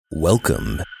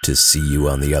Welcome to See You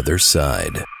on the Other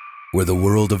Side, where the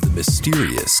world of the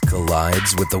mysterious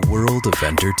collides with the world of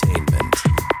entertainment.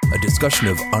 A discussion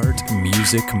of art,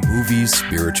 music, movies,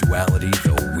 spirituality,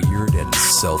 the weird, and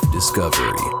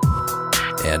self-discovery.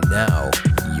 And now,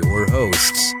 your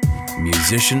hosts,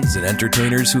 musicians and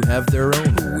entertainers who have their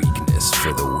own weakness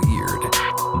for the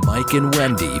weird, Mike and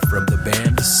Wendy from the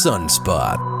band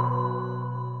Sunspot.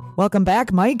 Welcome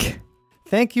back, Mike.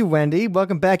 Thank you, Wendy.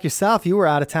 Welcome back yourself. You were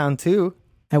out of town, too.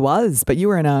 I was, but you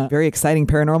were in a very exciting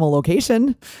paranormal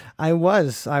location. I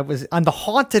was on the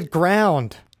haunted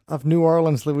ground of New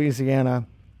Orleans, Louisiana,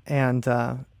 and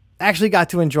actually got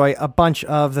to enjoy a bunch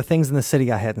of the things in the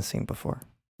city I hadn't seen before.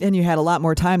 And you had a lot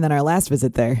more time than our last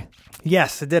visit there.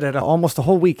 Yes, I did it almost a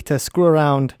whole week to screw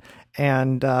around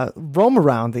and roam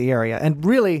around the area and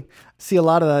really see a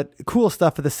lot of the cool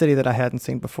stuff of the city that I hadn't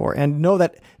seen before, and know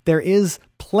that there is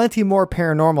plenty more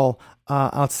paranormal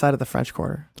outside of the French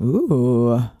Quarter.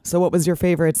 Ooh. So what was your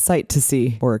favorite sight to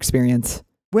see or experience?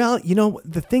 Well, you know,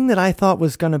 the thing that I thought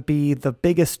was going to be the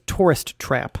biggest tourist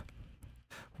trap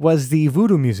was the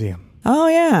Voodoo Museum. Oh,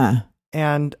 yeah.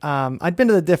 And I'd been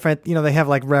to the different, you know, they have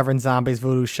like Reverend Zombie's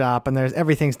Voodoo Shop, and there's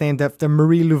everything's named after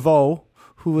Marie Laveau,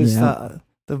 who was the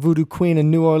Voodoo Queen in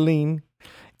New Orleans.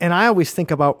 And I always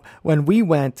think about when we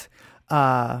went,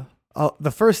 the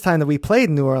first time that we played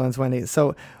in New Orleans, Wendy.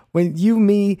 So when you,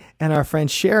 me, and our friend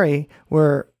Sherry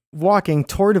were walking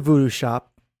toward a voodoo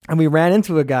shop, and we ran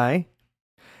into a guy,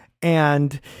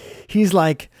 and he's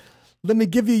like, "Let me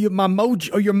give you my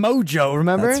mojo, or your mojo."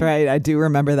 Remember? That's right. I do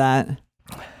remember that.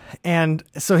 And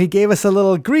so he gave us a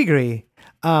little gree-gree.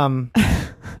 A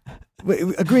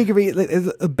gree-gree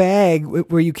is a bag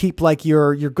where you keep like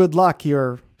your good luck,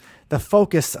 the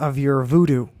focus of your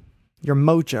voodoo, your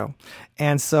mojo.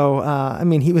 And so, I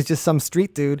mean, he was just some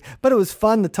street dude, but it was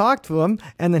fun to talk to him.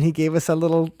 And then he gave us our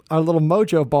little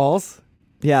mojo balls.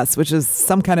 Yes, which is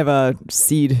some kind of a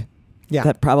seed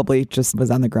that probably just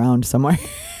was on the ground somewhere.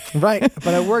 Right,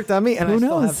 but it worked on me, and Who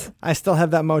knows? I still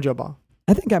have that mojo ball.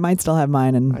 I think I might still have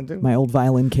mine in my old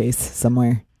violin case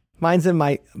somewhere. Mine's in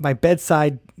my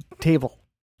bedside table.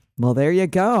 Well, there you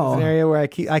go. It's an area where I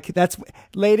keep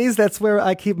that's where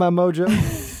I keep my mojo.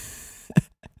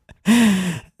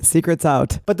 Secret's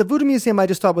out. But the Voodoo Museum I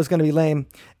just thought was going to be lame,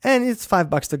 and it's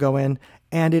 $5 to go in,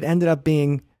 and it ended up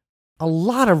being a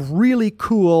lot of really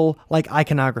cool like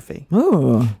iconography.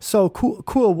 Ooh. So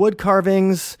cool wood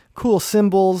carvings, cool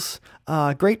symbols,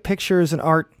 great pictures and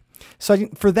art. So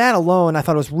for that alone, I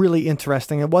thought it was really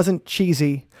interesting. It wasn't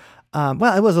cheesy.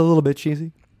 Well, it was a little bit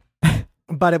cheesy,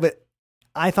 but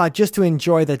I thought just to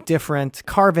enjoy the different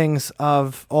carvings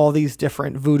of all these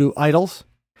different voodoo idols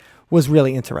was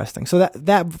really interesting. So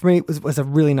that for me was a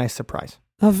really nice surprise.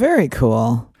 Oh, very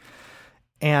cool.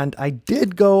 And I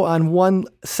did go on one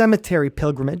cemetery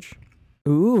pilgrimage.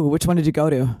 Ooh, which one did you go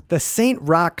to? The St.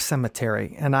 Roch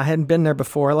Cemetery. And I hadn't been there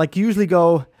before. Like you usually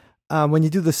go, when you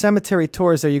do the cemetery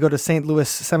tours there, you go to St. Louis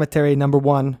Cemetery number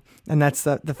 1. And that's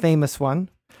the famous one.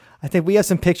 I think we have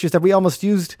some pictures that we almost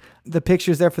used the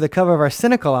pictures there for the cover of our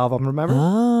Cynical album, remember?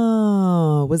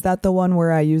 Oh, was that the one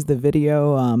where I used the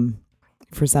video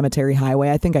for Cemetery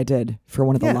Highway? I think I did for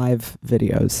one of the live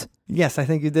videos. Yes, I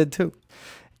think you did too.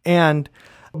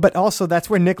 But also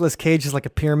that's where Nicolas Cage is like a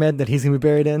pyramid that he's going to be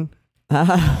buried in.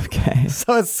 Okay.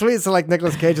 So it's sweet. So like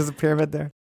Nicolas Cage is a pyramid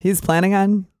there. He's planning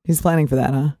for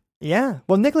that, huh? Yeah.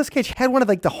 Well, Nicolas Cage had one of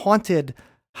like the haunted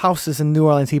houses in New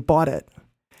Orleans. He bought it.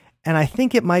 And I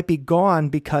think it might be gone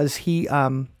because he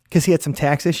had some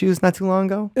tax issues not too long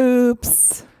ago.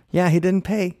 Oops. Yeah, he didn't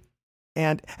pay.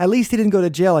 And at least he didn't go to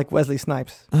jail like Wesley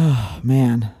Snipes. Oh,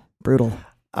 man. Brutal.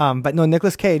 But no,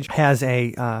 Nicolas Cage has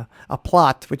a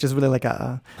plot, which is really like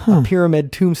a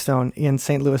pyramid tombstone in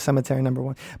St. Louis Cemetery number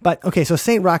 1. But okay, so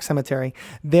St. Roch Cemetery,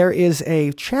 there is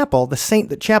a chapel,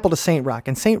 the chapel to St. Roch,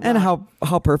 and St. Roch. And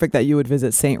how perfect that you would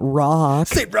visit St. Roch.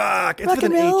 St. Roch, it's Rock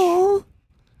with an H.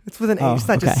 It's with an H. It's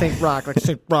not just St. Roch, like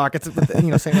St. Roch. It's with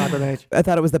St. Roch with an H. I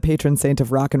thought it was the patron saint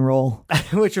of rock and roll,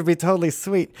 which would be totally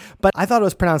sweet. But I thought it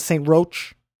was pronounced St. Roch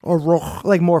or Roch,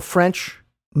 like more French.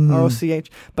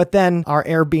 R-O-C-H. But then our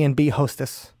Airbnb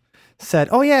hostess said,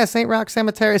 "Oh yeah, St. Roch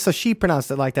Cemetery." So she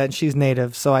pronounced it like that, and she's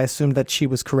native, so I assumed that she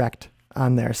was correct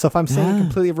on there. So if I'm saying it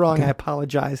completely wrong, okay. I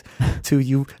apologize to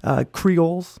you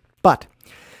Creoles. But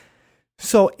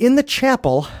so in the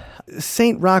chapel,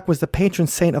 St. Roch was the patron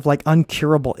saint of like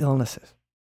uncurable illnesses.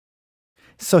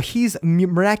 So he's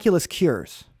miraculous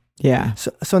cures. Yeah.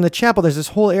 So in the chapel, there's this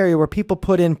whole area where people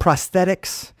put in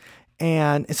prosthetics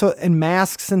and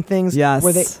masks and things. Yes.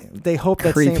 Where they hope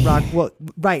that St. Roch will,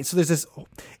 right. So there's this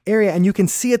area and you can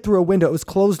see it through a window. It was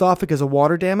closed off because of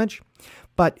water damage,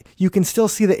 but you can still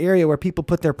see the area where people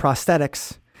put their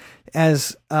prosthetics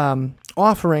as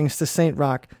offerings to Saint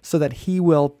Roch so that he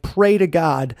will pray to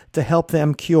God to help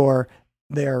them cure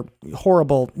their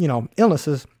horrible,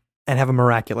 illnesses and have a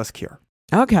miraculous cure.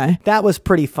 Okay. That was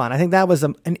pretty fun. I think that was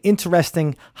an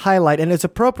interesting highlight, and it's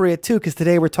appropriate too because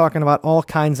today we're talking about all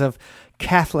kinds of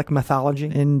Catholic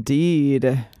mythology.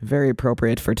 Indeed. Very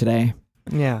appropriate for today.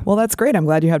 Yeah. Well, that's great. I'm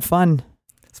glad you had fun.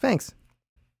 Thanks.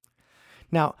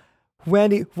 Now,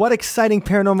 Wendy, what exciting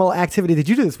paranormal activity did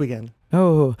you do this weekend?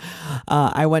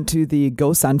 I went to the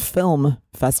Ghosts on Film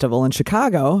Festival in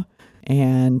Chicago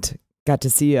and got to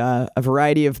see a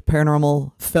variety of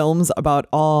paranormal films about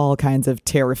all kinds of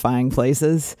terrifying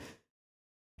places.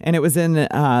 And it was in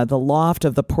the loft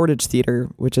of the Portage Theater,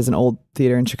 which is an old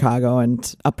theater in Chicago.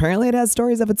 And apparently it has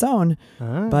stories of its own,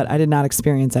 but I did not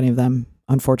experience any of them,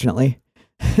 unfortunately.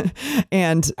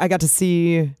 And I got to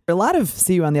see a lot of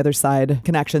See You on the Other Side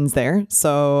connections there.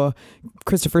 So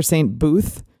Christopher St.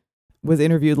 Booth was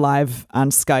interviewed live on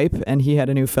Skype, and he had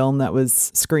a new film that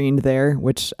was screened there,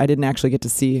 which I didn't actually get to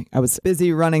see. I was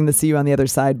busy running the See You on the Other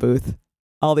Side booth,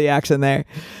 all the action there.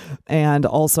 And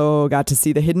also got to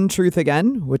see The Hidden Truth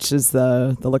again, which is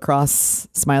the lacrosse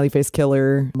smiley face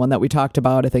killer, one that we talked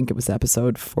about. I think it was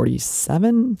episode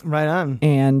 47. Right on.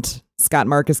 And Scott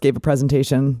Marcus gave a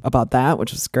presentation about that,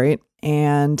 which was great.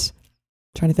 And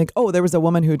trying to think, there was a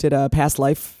woman who did a past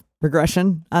life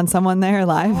regression on someone there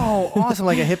live. Oh, awesome.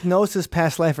 Like a hypnosis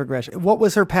past life regression. What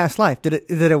was her past life? Did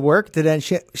it work?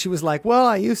 She was like, well,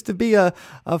 I used to be a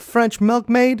French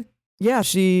milkmaid. Yeah,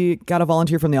 she got a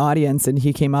volunteer from the audience and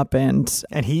he came up and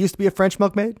he used to be a French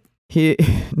milkmaid?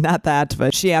 Not that,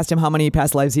 but she asked him how many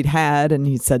past lives he'd had and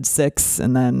he said 6.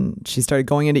 And then she started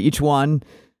going into each one.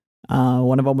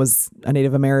 One of them was a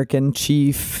Native American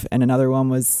chief and another one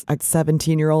was a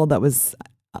 17-year-old that was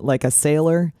like a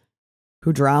sailor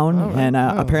who drowned. Right. And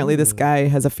apparently this guy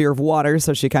has a fear of water,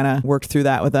 so she kind of worked through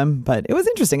that with him. But it was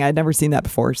interesting. I'd never seen that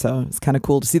before, so it's kind of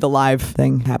cool to see the live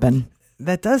thing happen.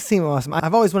 That does seem awesome.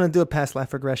 I've always wanted to do a past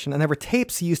life regression, and there were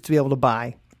tapes you used to be able to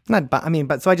buy. So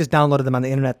I just downloaded them on the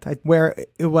internet, where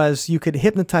it was you could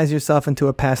hypnotize yourself into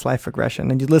a past life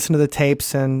regression, and you'd listen to the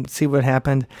tapes and see what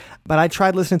happened. But I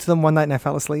tried listening to them one night, and I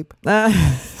fell asleep.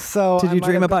 So did you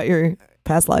dream about your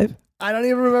past life? I don't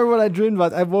even remember what I dreamed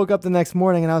about. I woke up the next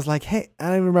morning and I was like, hey, I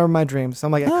don't even remember my dreams. So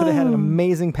I'm like, I could have had an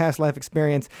amazing past life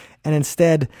experience. And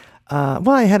instead,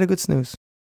 I had a good snooze.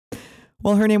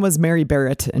 Well, her name was Mary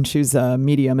Barrett and she was a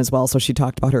medium as well. So she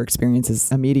talked about her experience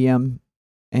as a medium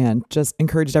and just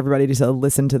encouraged everybody to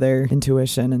listen to their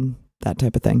intuition and that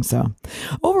type of thing. So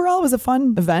overall, it was a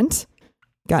fun event.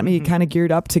 Got me kind of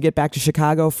geared up to get back to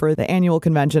Chicago for the annual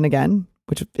convention again,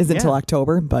 which isn't until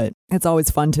October, but it's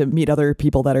always fun to meet other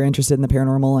people that are interested in the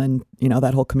paranormal. And,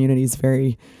 that whole community is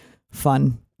very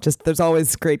fun. Just there's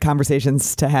always great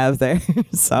conversations to have there.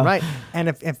 So right. And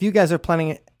if you guys are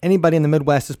planning, anybody in the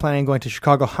Midwest is planning on going to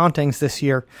Chicago hauntings this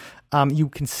year, you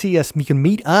can see us, you can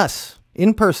meet us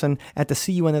in person at the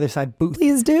See You on the Other Side booth.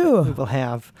 Please do. We will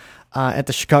have at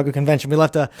the Chicago convention. We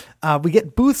love to, we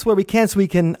get booths where we can so we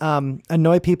can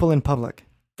annoy people in public.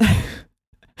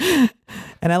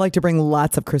 And I like to bring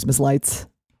lots of Christmas lights.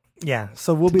 Yeah,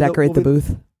 so we'll decorate the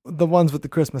booth. The ones with the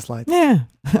Christmas lights. Yeah,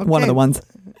 okay. One of the ones.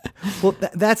 Well,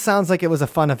 that sounds like it was a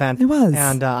fun event. It was,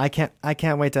 and I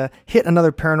can't wait to hit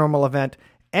another paranormal event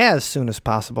as soon as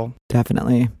possible.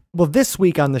 Definitely. Well, this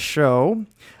week on the show,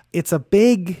 it's a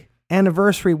big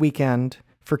anniversary weekend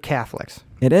for Catholics.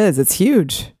 It is. It's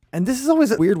huge. And this is always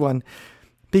a weird one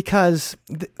because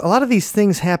a lot of these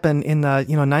things happen in the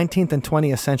 19th and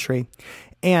 20th century,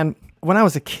 and when I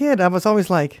was a kid, I was always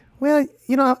like, well,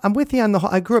 I'm with you on the whole.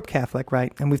 I grew up Catholic,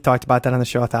 right? And we've talked about that on the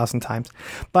show 1,000 times.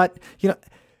 But,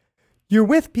 you're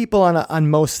with people on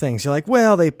most things. You're like,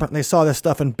 well, they saw this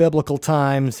stuff in biblical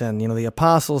times, and, the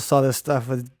apostles saw this stuff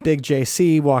with Big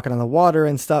JC walking on the water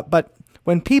and stuff. But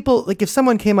when people, like if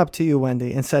someone came up to you,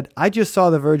 Wendy, and said, I just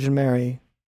saw the Virgin Mary,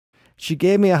 she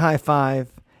gave me a high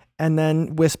five, and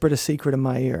then whispered a secret in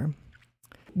my ear,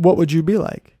 what would you be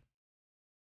like?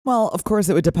 Well, of course,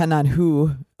 it would depend on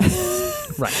who,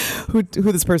 right, who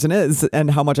this person is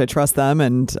and how much I trust them,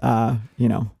 and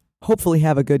hopefully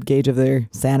have a good gauge of their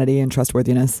sanity and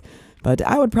trustworthiness. But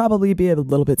I would probably be a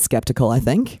little bit skeptical, I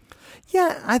think.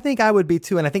 Yeah, I think I would be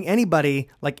too, and I think anybody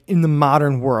like in the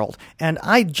modern world, and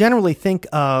I generally think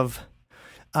of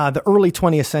the early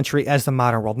 20th century as the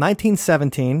modern world.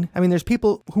 1917. I mean, there's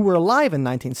people who were alive in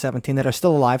 1917 that are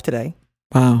still alive today.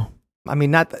 Wow. I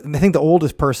mean, I think the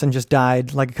oldest person just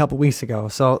died like a couple weeks ago.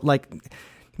 So like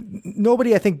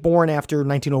nobody, I think, born after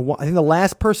 1901. I think the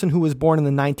last person who was born in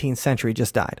the 19th century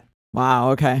just died.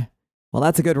 Wow. Okay. Well,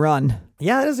 that's a good run.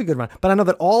 Yeah, it is a good run. But I know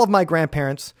that all of my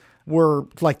grandparents were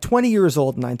like 20 years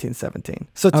old in 1917.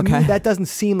 So to me, that doesn't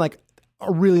seem like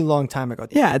a really long time ago.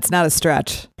 Yeah, it's not a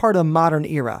stretch. Part of the modern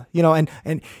era,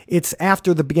 and it's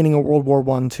after the beginning of World War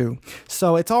I too.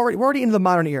 So we're already into the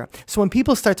modern era. So when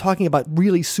people start talking about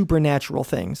really supernatural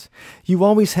things, you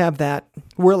always have that,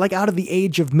 we're like out of the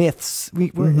age of myths.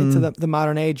 We're into the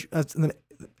modern age, the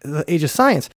age of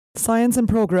science. Science and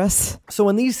progress. So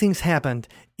when these things happened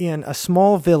in a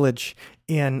small village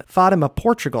in Fatima,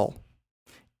 Portugal,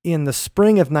 in the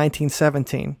spring of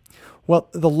 1917, well,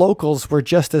 the locals were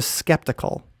just as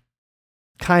skeptical,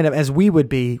 kind of as we would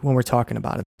be when we're talking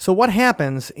about it. So what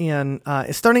happens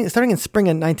starting in spring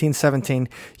of 1917,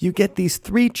 you get these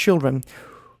three children,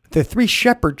 the three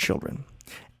shepherd children,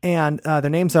 and their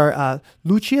names are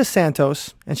Lucia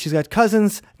Santos, and she's got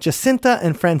cousins Jacinta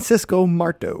and Francisco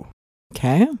Marto.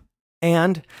 Okay.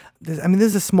 And this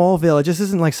is a small village. This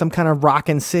isn't like some kind of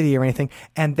rockin' city or anything.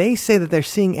 And they say that they're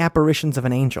seeing apparitions of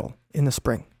an angel in the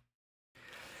spring.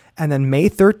 And then May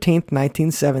 13th,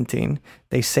 1917,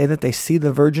 they say that they see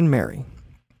the Virgin Mary.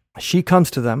 She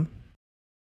comes to them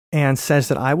and says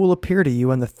that I will appear to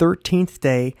you on the 13th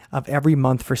day of every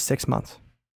month for 6 months.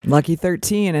 Lucky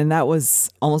 13, and that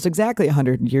was almost exactly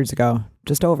 100 years ago,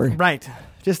 just over. Right.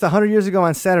 Just 100 years ago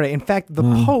on Saturday. In fact, the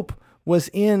Pope was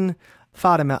in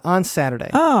Fatima on Saturday.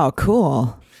 Oh,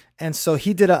 cool. And so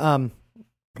he did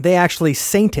they actually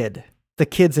sainted the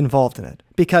kids involved in it,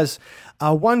 because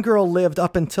one girl lived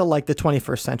up until like the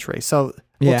 21st century. So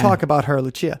we'll talk about her,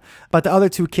 Lucia. But the other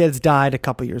two kids died a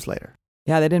couple years later.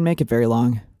 Yeah, they didn't make it very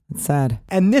long. It's sad.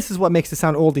 And this is what makes it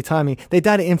sound oldie-timey. They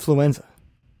died of influenza.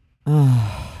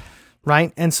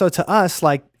 Right? And so to us,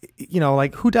 like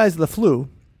who dies of the flu?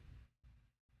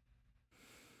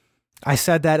 I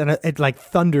said that and it like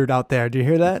thundered out there. Do you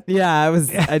hear that? Yeah,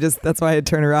 that's why I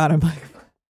turn around. I'm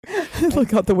like,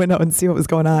 look out the window and see what was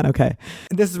going on. Okay.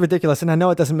 This is ridiculous. And I know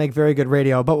it doesn't make very good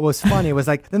radio, but what was funny was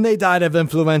like, then they died of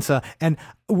influenza, and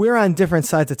we're on different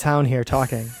sides of town here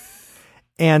talking.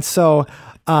 And so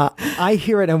I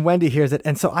hear it and Wendy hears it.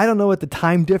 And so I don't know what the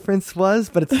time difference was,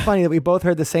 but it's funny that we both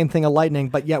heard the same thing of lightning,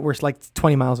 but yet we're like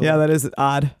 20 miles away. Yeah, that is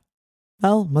odd.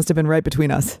 Well, must have been right between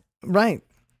us. Right.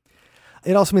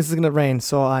 It also means it's going to rain,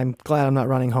 so I'm glad I'm not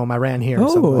running home. I ran here,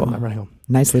 so I'm not running home.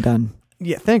 Nicely done.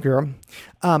 Yeah, thank you.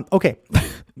 Okay.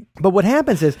 But what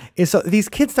happens is so these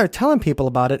kids start telling people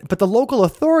about it, but the local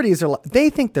authorities they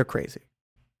think they're crazy.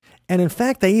 And in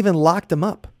fact, they even locked them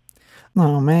up.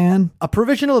 Oh, man. A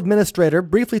provisional administrator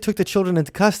briefly took the children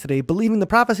into custody, believing the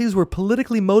prophecies were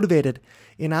politically motivated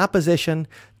in opposition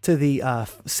to the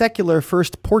secular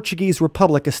First Portuguese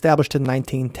Republic established in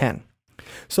 1910.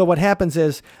 So what happens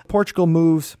is Portugal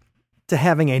moves to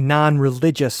having a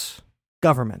non-religious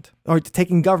government, or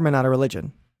taking government out of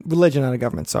religion out of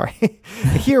government. Sorry.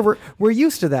 Here we're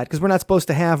used to that because we're not supposed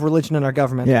to have religion in our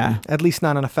government. Yeah. At least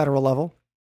not on a federal level.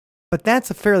 But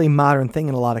that's a fairly modern thing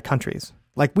in a lot of countries.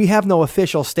 Like we have no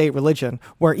official state religion,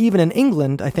 where even in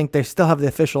England, I think they still have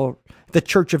the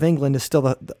Church of England is still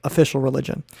the official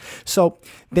religion. So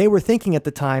they were thinking at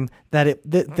the time that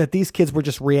that these kids were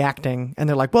just reacting, and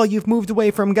they're like, well, you've moved away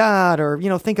from God, or,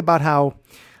 think about how,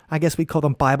 I guess we call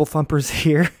them Bible thumpers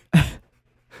here.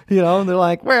 They're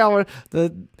like, well,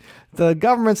 the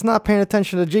government's not paying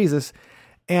attention to Jesus.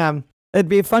 And it'd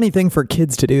be a funny thing for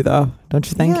kids to do, though, don't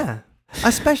you think? Yeah,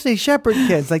 especially shepherd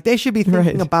kids. Like they should be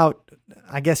thinking about,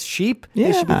 I guess, sheep. Yeah.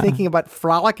 They should be thinking about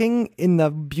frolicking in the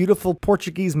beautiful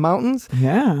Portuguese mountains.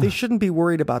 Yeah. They shouldn't be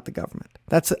worried about the government.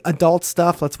 That's adult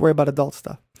stuff. Let's worry about adult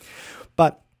stuff.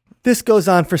 But this goes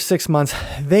on for 6 months.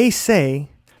 They say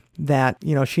that,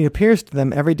 she appears to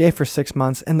them every day for 6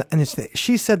 months. And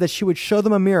she said that she would show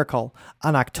them a miracle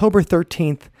on October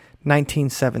 13th,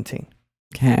 1917.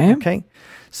 Okay.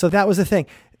 So that was the thing.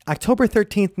 October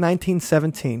 13th,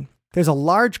 1917, there's a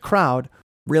large crowd.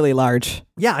 Really large.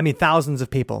 Yeah, thousands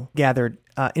of people gathered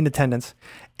in attendance.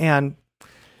 And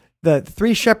the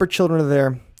three shepherd children are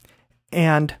there.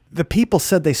 And the people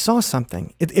said they saw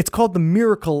something. It's called the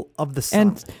miracle of the sun.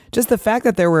 And just the fact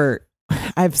that there were,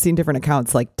 I've seen different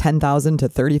accounts, like 10,000 to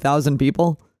 30,000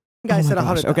 people. The guy said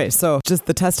 100,000. Okay, so just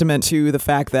the testament to the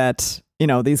fact that,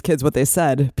 these kids, what they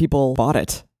said, people bought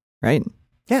it, right?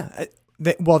 Yeah.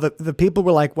 The people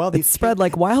were like, well, it spread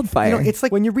like wildfire. It's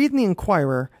like when you read in the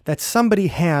Inquirer that somebody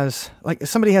has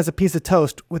a piece of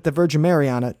toast with the Virgin Mary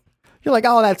on it. You're like,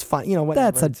 oh, that's fun. Whatever.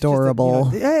 That's adorable.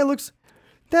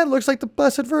 That looks like the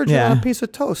Blessed Virgin on a piece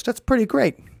of toast. That's pretty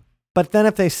great. But then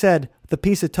if they said the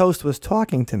piece of toast was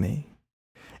talking to me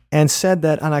and said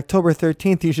that on October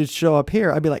 13th you should show up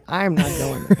here, I'd be like, I'm not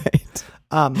going there. Right.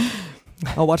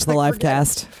 I'll watch the live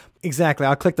cast. Exactly.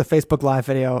 I'll click the Facebook Live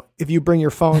video if you bring your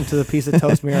phone to the piece of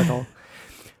toast miracle.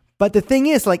 But the thing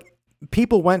is, like,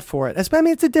 people went for it. I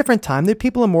mean, it's a different time. The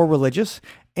people are more religious,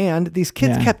 and these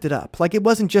kids kept it up. Like, it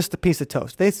wasn't just a piece of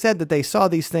toast. They said that they saw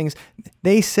these things.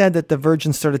 They said that the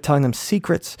Virgin started telling them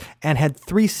secrets and had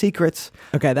 3 secrets.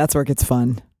 Okay, that's where it gets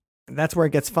fun. That's where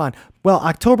it gets fun. Well,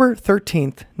 October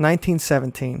 13th,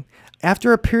 1917,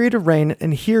 after a period of rain,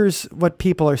 and here's what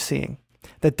people are seeing.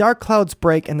 The dark clouds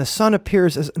break and the sun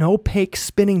appears as an opaque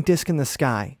spinning disk in the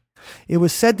sky. It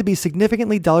was said to be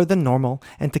significantly duller than normal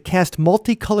and to cast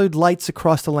multicolored lights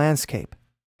across the landscape.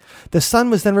 The sun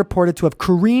was then reported to have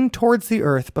careened towards the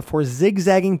earth before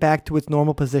zigzagging back to its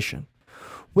normal position.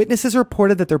 Witnesses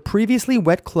reported that their previously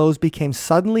wet clothes became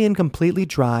suddenly and completely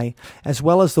dry, as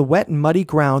well as the wet and muddy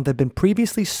ground that had been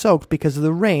previously soaked because of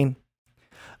the rain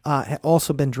had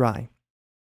also been dry.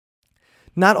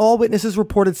 Not all witnesses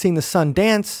reported seeing the sun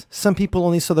dance. Some people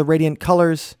only saw the radiant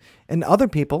colors, and other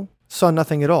people saw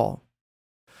nothing at all.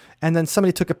 And then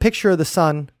somebody took a picture of the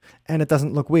sun, and it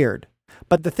doesn't look weird.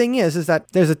 But the thing is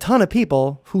that there's a ton of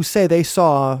people who say they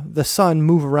saw the sun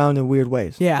move around in weird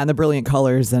ways. Yeah, and the brilliant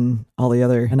colors and all the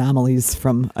other anomalies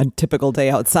from a typical day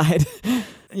outside.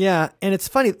 Yeah, and it's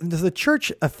funny, the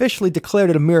church officially declared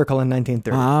it a miracle in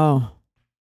 1930. Wow.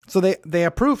 So they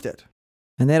approved it.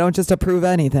 And they don't just approve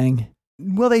anything.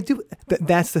 Well, they do.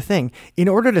 That's the thing. In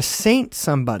order to saint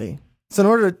somebody, so in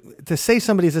order to say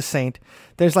somebody's a saint,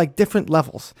 there's like different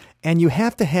levels. And you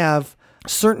have to have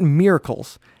certain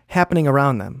miracles happening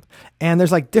around them. And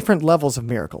there's like different levels of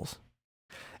miracles.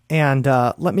 And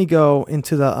let me go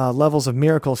into the levels of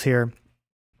miracles here,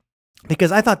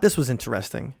 because I thought this was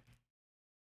interesting.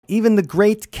 Even the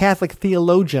great Catholic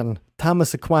theologian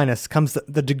Thomas Aquinas comes to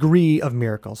the degree of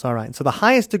miracles. All right. So the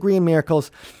highest degree in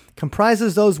miracles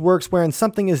comprises those works wherein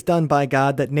something is done by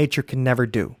God that nature can never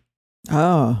do.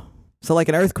 Oh, so like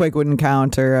an earthquake wouldn't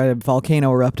count, or a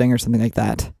volcano erupting or something like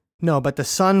that. No, but the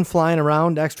sun flying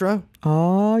around extra.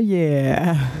 Oh,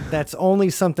 yeah. That's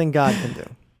only something God can do.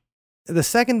 The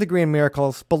second degree in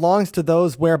miracles belongs to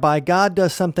those whereby God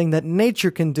does something that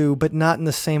nature can do, but not in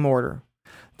the same order.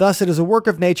 Thus, it is a work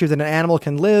of nature that an animal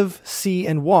can live, see,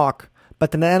 and walk,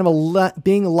 but an animal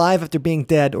being alive after being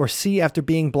dead, or see after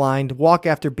being blind, walk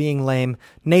after being lame,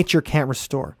 nature can't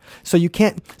restore. So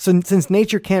since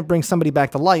nature can't bring somebody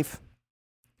back to life,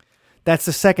 that's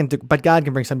the second, but God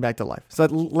can bring somebody back to life. So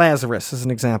Lazarus is an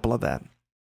example of that.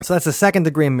 So that's the second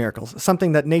degree in miracles,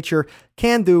 something that nature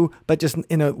can do, but just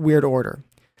in a weird order.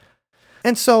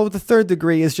 And so the third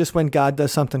degree is just when God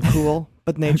does something cool,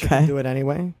 but nature can do it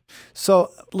anyway.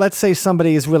 So let's say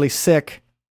somebody is really sick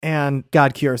and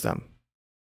God cures them.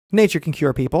 Nature can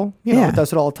cure people. It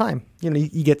does it all the time.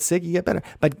 You get sick, you get better,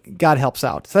 but God helps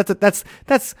out. So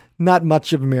that's not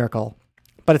much of a miracle,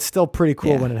 but it's still pretty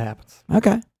cool when it happens.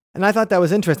 Okay. And I thought that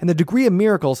was interesting. The degree of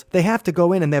miracles, they have to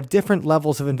go in and they have different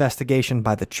levels of investigation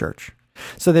by the church.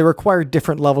 So they require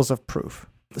different levels of proof.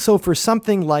 So for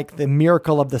something like the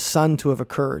miracle of the sun to have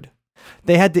occurred,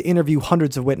 they had to interview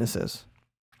hundreds of witnesses.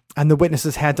 And the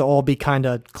witnesses had to all be kind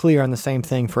of clear on the same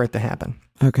thing for it to happen.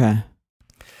 Okay.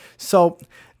 So,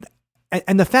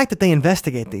 and the fact that they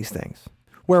investigate these things,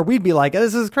 where we'd be like,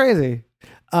 this is crazy.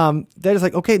 They're just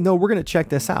like, okay, no, we're going to check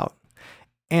this out.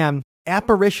 And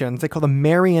apparitions, they call them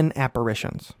Marian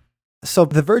apparitions. So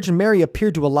the Virgin Mary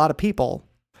appeared to a lot of people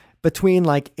between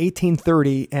like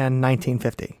 1830 and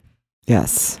 1950.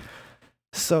 Yes.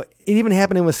 So it even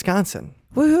happened in Wisconsin.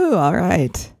 Woohoo, all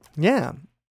right. Yeah.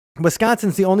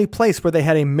 Wisconsin's the only place where they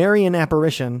had a Marian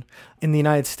apparition in the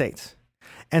United States.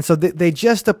 And so they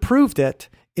just approved it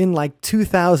in like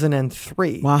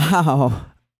 2003. Wow.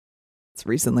 It's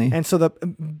recently. And so the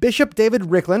Bishop David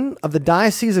Ricklin of the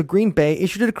Diocese of Green Bay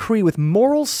issued a decree with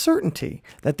moral certainty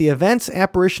that the events,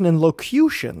 apparition, and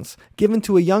locutions given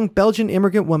to a young Belgian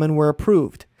immigrant woman were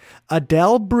approved.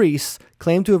 Adele Brees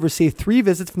claimed to have received 3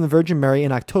 visits from the Virgin Mary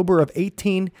in October of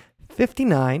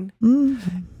 1859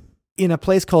 in a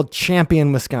place called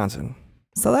Champion, Wisconsin.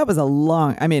 So that was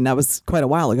that was quite a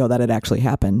while ago that it actually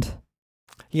happened.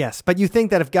 Yes, but you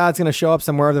think that if God's going to show up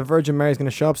somewhere, or the Virgin Mary is going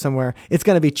to show up somewhere, it's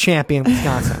going to be Champion,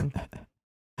 Wisconsin.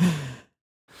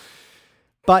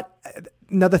 But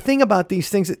now the thing about these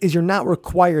things is you're not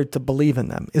required to believe in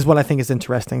them, is what I think is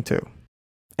interesting too.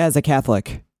 As a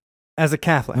Catholic. As a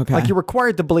Catholic. Okay. Like you're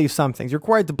required to believe some things. You're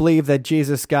required to believe that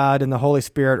Jesus, God, and the Holy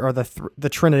Spirit are the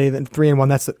Trinity, the 3 in 1.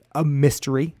 That's a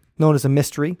mystery, known as a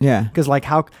mystery. Yeah. Because like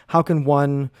how can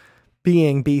one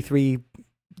being be 3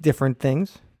 different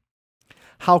things?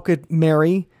 How could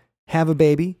Mary have a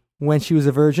baby when she was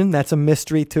a virgin? That's a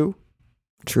mystery too.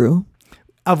 True.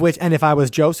 Of which, and if I was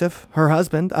Joseph, her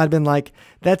husband, I'd been like,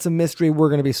 that's a mystery we're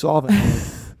going to be solving.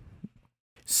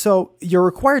 So you're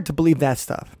required to believe that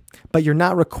stuff, but you're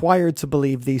not required to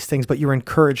believe these things, but you're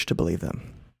encouraged to believe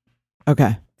them.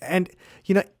 Okay. And,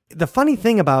 the funny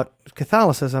thing about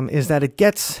Catholicism is that it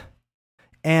gets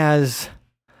as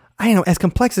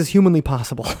complex as humanly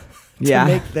possible to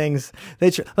make things.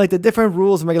 Like the different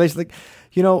rules and regulations, like,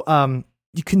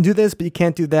 you can do this, but you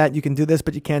can't do that. You can do this,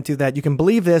 but you can't do that. You can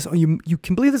believe this, or you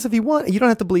can believe this if you want. You don't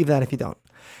have to believe that if you don't.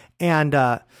 And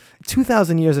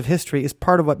 2,000 years of history is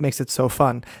part of what makes it so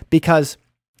fun, because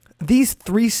these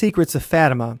 3 secrets of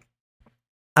Fatima,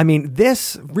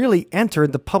 this really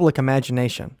entered the public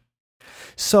imagination.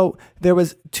 So there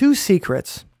was 2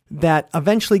 secrets that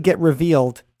eventually get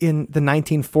revealed in the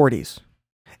 1940s.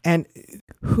 And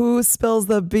who spills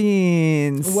the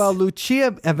beans? Well,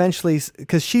 Lucia eventually,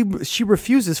 because she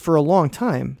refuses for a long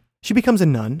time. She becomes a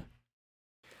nun.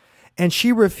 And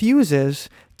she refuses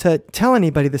to tell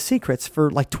anybody the secrets for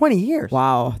like 20 years.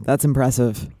 Wow, that's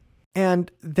impressive.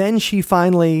 And then she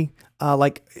finally,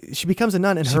 she becomes a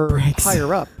nun, and her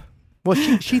higher up. Well,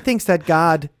 she thinks that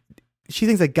God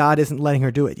isn't letting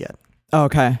her do it yet.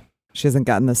 Okay. She hasn't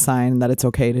gotten the sign that it's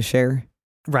okay to share.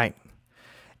 Right.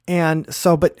 And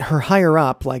so, but her higher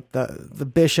up, like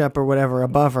the bishop or whatever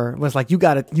above her, was like, you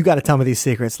got to tell me these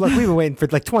secrets. Look, we've been waiting for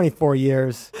like 24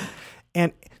 years.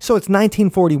 And so it's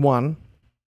 1941.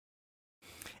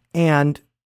 And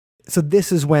so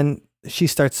this is when she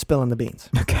starts spilling the beans.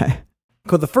 Okay.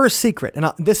 The first secret,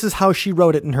 and this is how she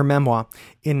wrote it in her memoir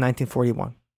in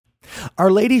 1941. Our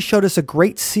Lady showed us a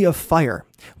great sea of fire,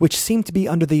 which seemed to be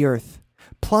under the earth.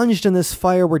 Plunged in this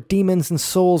fire were demons and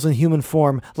souls in human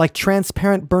form, like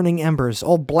transparent burning embers,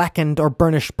 all blackened or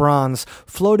burnished bronze,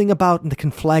 floating about in the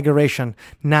conflagration,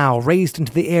 now raised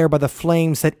into the air by the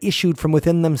flames that issued from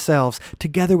within themselves,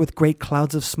 together with great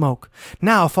clouds of smoke,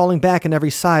 now falling back on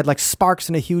every side like sparks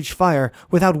in a huge fire,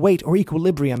 without weight or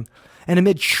equilibrium, and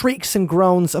amid shrieks and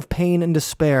groans of pain and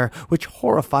despair, which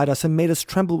horrified us and made us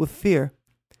tremble with fear.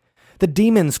 The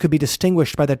demons could be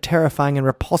distinguished by their terrifying and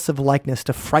repulsive likeness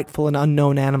to frightful and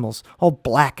unknown animals, all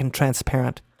black and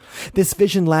transparent. This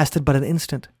vision lasted but an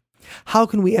instant. How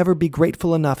can we ever be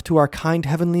grateful enough to our kind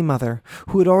Heavenly Mother,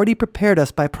 who had already prepared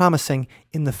us by promising,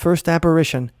 in the first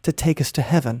apparition, to take us to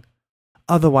heaven?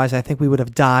 Otherwise, I think we would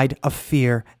have died of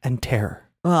fear and terror.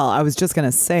 Well, I was just going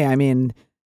to say,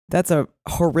 that's a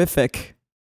horrific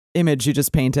image you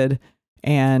just painted.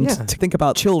 And to think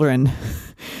about children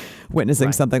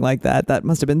witnessing something like that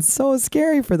must have been so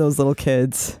scary for those little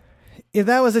kids. If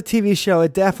that was a TV show,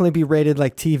 it'd definitely be rated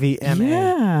like TV MA.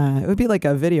 Yeah, it would be like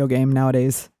a video game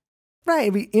nowadays. Right,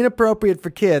 it'd be inappropriate for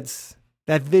kids,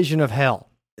 that vision of hell.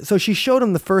 So she showed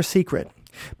them the first secret,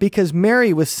 because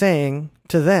Mary was saying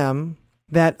to them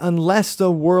that unless the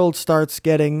world starts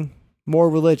getting more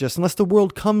religious, unless the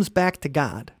world comes back to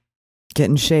God, get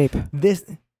in shape. Get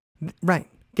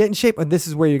in shape, and this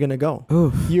is where you're going to go.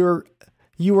 Oof.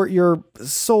 Your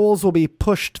souls will be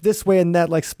pushed this way and that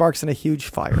like sparks in a huge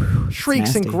fire.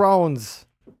 Shrieks and groans.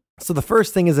 So the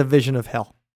first thing is a vision of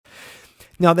hell.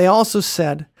 Now, they also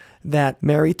said that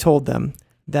Mary told them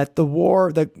that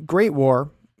the Great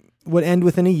War, would end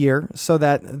within a year, so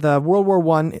that the World War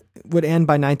I would end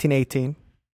by 1918.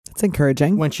 That's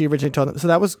encouraging. When she originally told them. So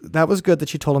that was good that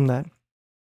she told them that.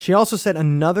 She also said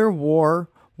another war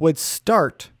would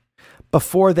start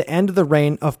before the end of the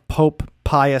reign of Pope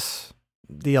Pius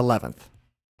the 11th.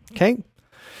 Okay?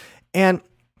 And,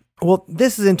 well,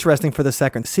 this is interesting for the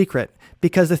second secret,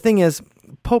 because the thing is,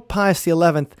 Pope Pius the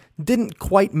 11th didn't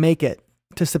quite make it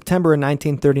to September of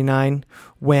 1939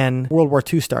 when World War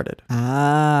II started.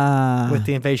 With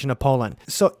the invasion of Poland.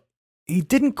 So he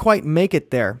didn't quite make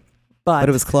it there. But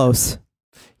it was close.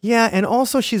 Yeah, and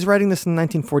also she's writing this in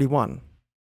 1941.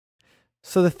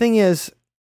 So the thing is,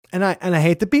 and I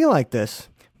hate to be like this,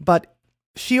 but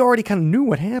she already kind of knew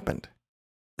what happened.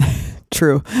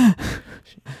 True.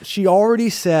 She already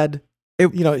said,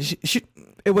 it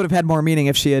would have had more meaning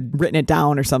if she had written it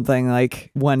down or something,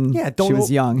 like when she was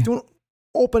young. Don't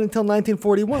open until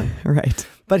 1941. Right.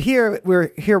 But here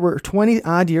we're 20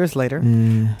 odd years later,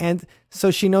 and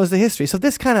so she knows the history. So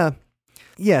this kind of,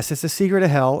 yes, it's a secret of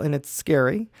hell, and it's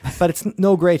scary, but it's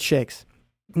no great shakes.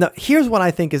 Now, here's what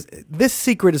I think this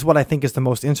secret is what I think is the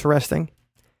most interesting,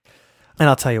 and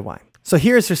I'll tell you why. So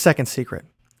here's her second secret.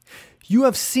 You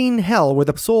have seen hell where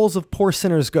the souls of poor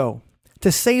sinners go.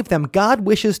 To save them, God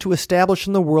wishes to establish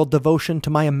in the world devotion to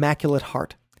my immaculate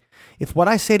heart. If what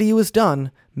I say to you is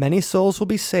done, many souls will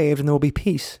be saved and there will be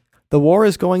peace. The war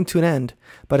is going to an end,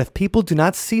 but if people do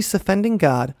not cease offending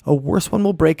God, a worse one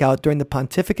will break out during the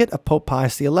pontificate of Pope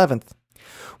Pius XI.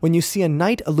 When you see a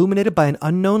night illuminated by an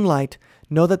unknown light,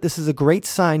 Know that this is a great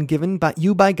sign given by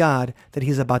you by God that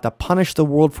he's about to punish the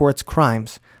world for its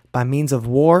crimes by means of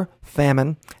war,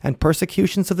 famine, and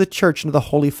persecutions of the church and of the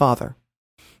Holy Father.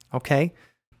 Okay?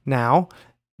 Now,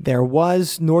 there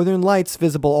was northern lights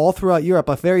visible all throughout Europe,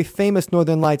 a very famous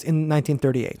northern lights in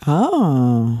 1938.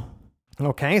 Oh.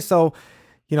 Okay, so,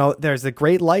 there's a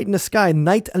great light in the sky,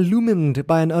 night illumined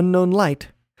by an unknown light.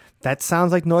 That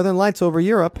sounds like northern lights over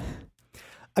Europe.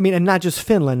 I mean, and not just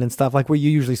Finland and stuff, like where you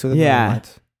usually see the northern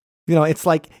lights.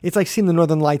 It's like seeing the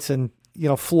northern lights in,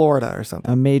 Florida or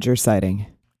something. A major sighting.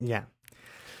 Yeah.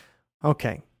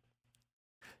 Okay.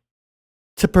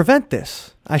 To prevent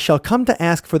this, I shall come to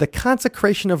ask for the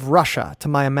consecration of Russia to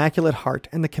my Immaculate Heart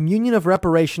and the communion of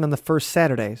reparation on the first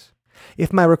Saturdays.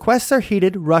 If my requests are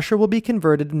heeded, Russia will be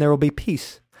converted and there will be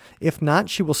peace. If not,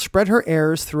 she will spread her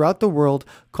errors throughout the world,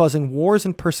 causing wars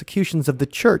and persecutions of the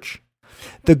church.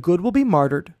 The good will be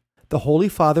martyred. The Holy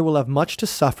Father will have much to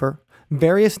suffer.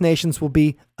 Various nations will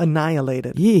be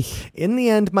annihilated. Yeesh. In the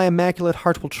end, my Immaculate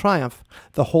Heart will triumph.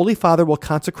 The Holy Father will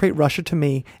consecrate Russia to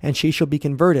me, and she shall be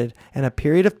converted, and a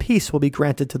period of peace will be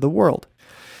granted to the world.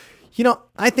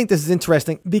 I think this is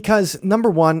interesting because, number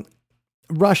one,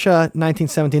 Russia,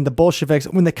 1917, the Bolsheviks,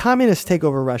 when the communists take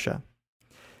over Russia,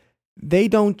 they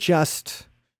don't just,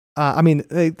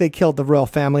 they killed the royal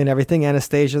family and everything,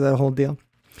 Anastasia, that whole deal.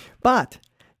 But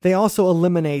they also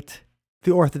eliminate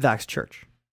the Orthodox Church.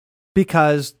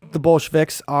 Because the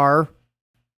Bolsheviks are,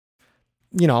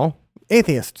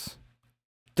 atheists.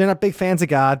 They're not big fans of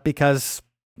God because,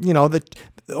 the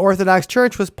Orthodox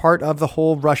Church was part of the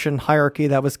whole Russian hierarchy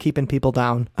that was keeping people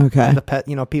down. Okay. And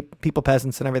the people,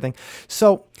 peasants and everything.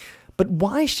 So, but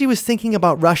why she was thinking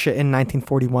about Russia in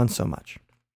 1941 so much,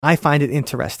 I find it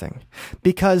interesting.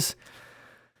 Because,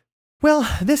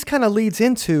 this kind of leads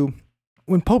into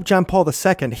when Pope John Paul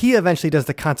II, he eventually does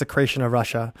the consecration of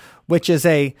Russia, which is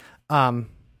it's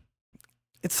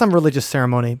some religious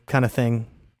ceremony kind of thing.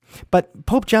 But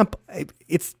Pope John,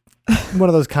 it's one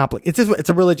of those it's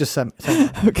a religious ceremony.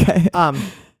 Okay.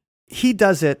 He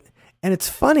does it, and it's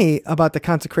funny about the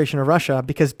consecration of Russia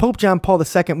because Pope John Paul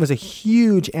II was a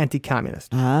huge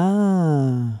anti-communist.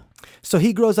 Ah. So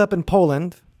he grows up in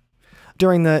Poland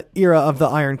during the era of the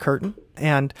Iron Curtain,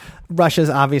 and Russia's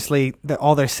obviously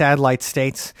all their satellite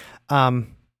states.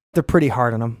 They're pretty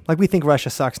hard on him. Like, we think Russia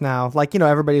sucks now. Like,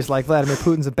 everybody's like, Vladimir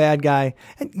Putin's a bad guy.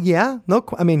 And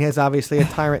he's obviously a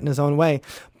tyrant in his own way.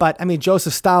 But,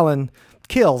 Joseph Stalin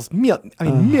kills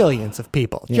millions of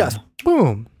people. Yeah. Just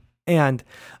boom. And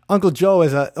Uncle Joe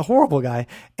is a horrible guy.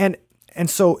 And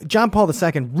so John Paul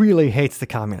II really hates the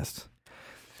communists.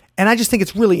 And I just think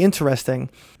it's really interesting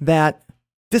that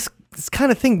this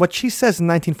kind of thing, what she says in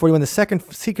 1941, the second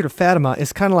secret of Fatima,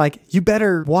 is kind of like, you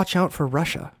better watch out for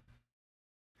Russia.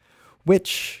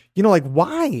 Which,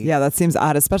 why? Yeah, that seems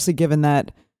odd, especially given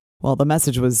that, the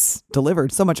message was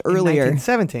delivered so much earlier. In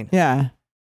 1917. Yeah.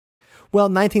 Well,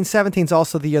 1917 is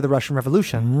also the year of the Russian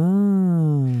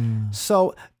Revolution. Oh.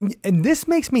 So, and this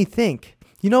makes me think,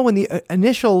 when the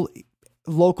initial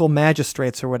local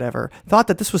magistrates or whatever thought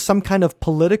that this was some kind of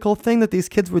political thing that these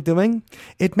kids were doing,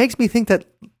 it makes me think that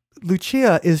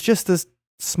Lucia is just the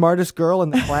smartest girl in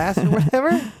the class or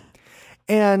whatever.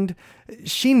 And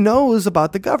she knows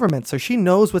about the government, so she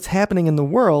knows what's happening in the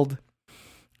world,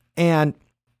 and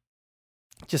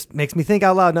just makes me think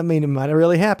out loud. I mean, it might have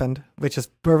really happened, which is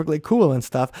perfectly cool and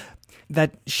stuff,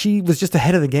 that she was just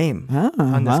ahead of the game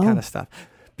on this kind of stuff.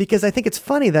 Because I think it's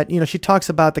funny that, she talks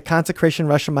about the consecration of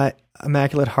Russia, my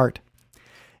Immaculate Heart.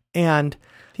 And,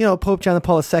 Pope John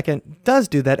Paul II does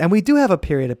do that, and we do have a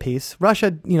period of peace.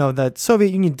 Russia, the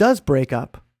Soviet Union does break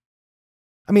up.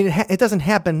 I mean, it doesn't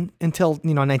happen until,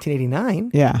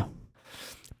 1989. Yeah.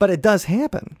 But it does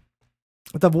happen.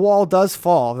 The wall does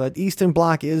fall. The Eastern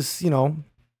Bloc is, to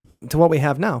what we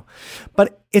have now.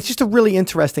 But it's just a really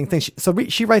interesting thing.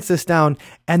 She writes this down,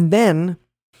 and then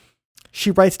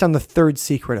she writes down the third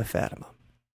secret of Fatima.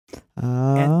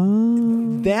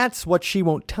 And that's what she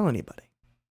won't tell anybody.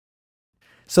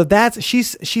 So she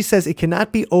says it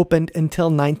cannot be opened until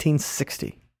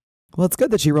 1960. Well, it's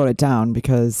good that she wrote it down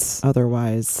because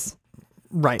otherwise,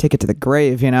 take it to the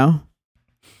grave, And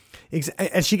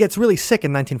she gets really sick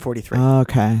in 1943.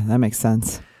 Okay, that makes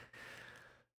sense.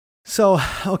 So,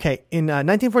 in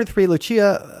 1943,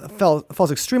 Lucia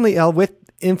falls extremely ill with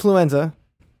influenza.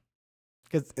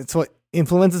 Because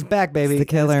influenza's back, baby. It's the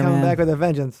killer, it's coming back with a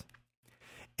vengeance.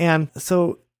 And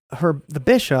so the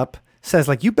bishop says,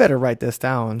 you better write this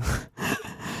down.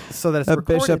 So that it's recorded.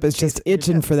 The bishop is just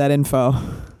itching for that info.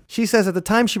 She says at the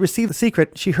time she received the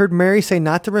secret, she heard Mary say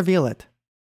not to reveal it.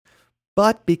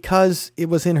 But because it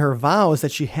was in her vows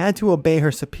that she had to obey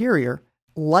her superior,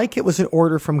 like it was an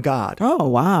order from God. Oh,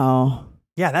 wow.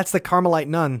 Yeah, that's the Carmelite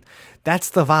nun. That's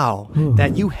the vow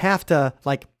that you have to,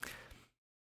 like,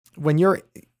 when your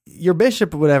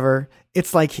bishop or whatever,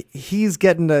 it's like he's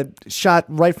getting a shot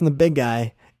right from the big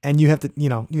guy, and you have to, you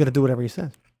got to do whatever he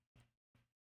says.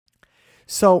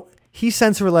 So he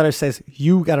sends her a letter, says,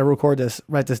 you got to record this,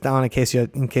 write this down in case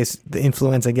the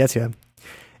influenza gets you.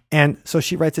 And so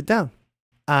she writes it down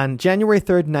on January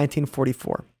 3rd,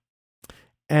 1944.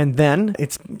 And then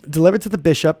it's delivered to the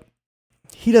bishop.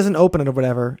 He doesn't open it or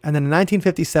whatever. And then in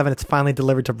 1957, it's finally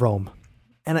delivered to Rome.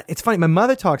 And it's funny, my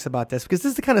mother talks about this because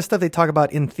this is the kind of stuff they talk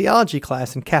about in theology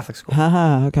class in Catholic school.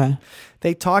 Okay.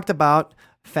 They talked about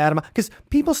Fatima because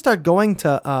people start going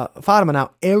to Fatima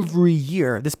now every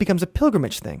year. This becomes a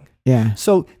pilgrimage thing. Yeah.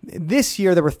 So this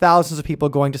year, there were thousands of people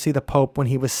going to see the Pope when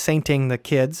he was sainting the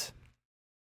kids.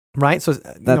 Right? So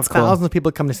That's cool. Thousands of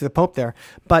people come to see the Pope there.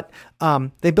 But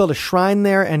they built a shrine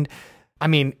there. And I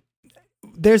mean,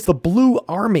 there's the Blue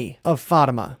Army of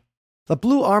Fatima. The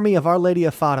Blue Army of Our Lady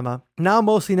of Fatima, now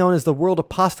mostly known as the World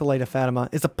Apostolate of Fatima,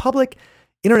 is a public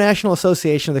international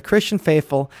association of the Christian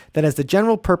faithful that has the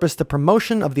general purpose the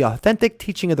promotion of the authentic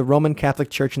teaching of the Roman Catholic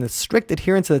Church and the strict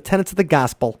adherence to the tenets of the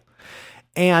gospel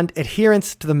and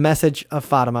adherence to the message of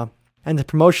Fatima and the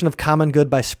promotion of common good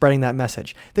by spreading that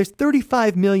message. There's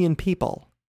 35 million people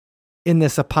in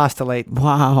this apostolate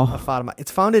of Fatima.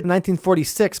 It's founded in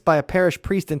 1946 by a parish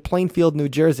priest in Plainfield, New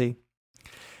Jersey.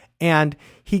 And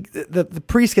the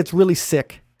priest gets really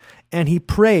sick, and he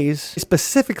prays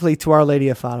specifically to Our Lady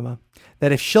of Fatima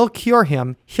that if she'll cure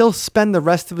him, he'll spend the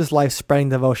rest of his life spreading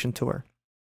devotion to her.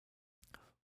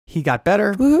 He got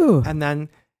better, and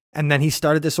then he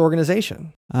started this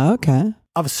organization. Okay.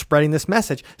 Of spreading this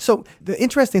message. So the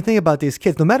interesting thing about these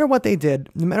kids, no matter what they did,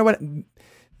 no matter what,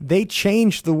 they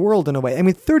changed the world in a way. I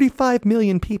mean, 35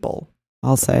 million people,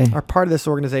 I'll say, are part of this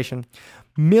organization.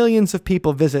 Millions of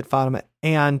people visit Fatima,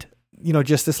 and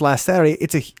just this last Saturday,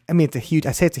 it's a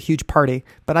huge party,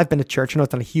 but I've been to church.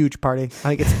 It's not a huge party.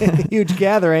 I think it's a huge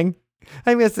gathering.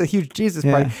 I mean, it's a huge Jesus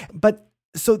party. But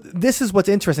so this is what's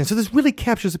interesting. So this really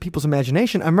captures the people's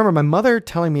imagination. I remember my mother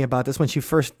telling me about this when she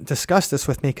first discussed this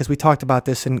with me, because we talked about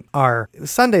this in our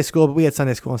Sunday school, but we had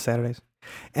Sunday school on Saturdays.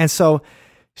 And so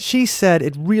she said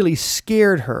it really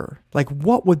scared her. Like,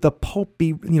 what would the Pope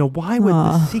be, why would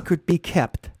the secret be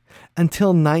kept until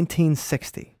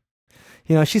 1960?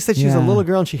 She said she was a little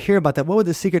girl and she'd hear about that. What would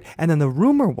the secret? And then the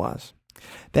rumor was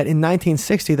that in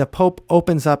 1960, the Pope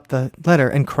opens up the letter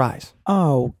and cries.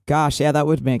 Oh, gosh. Yeah, that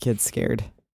would make kids scared.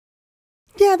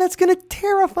 Yeah, that's going to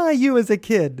terrify you as a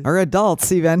kid. Or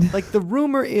adults, even. Like, the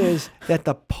rumor is that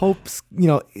the Pope's,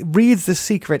 reads the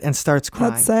secret and starts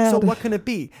crying. That's sad. So what can it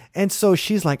be? And so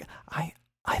she's like, I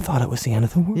thought it was the end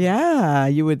of the world. Yeah,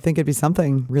 you would think it'd be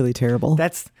something really terrible.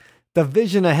 That's the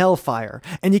vision of hellfire.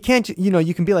 And you can't,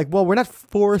 you can be like, well, we're not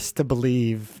forced to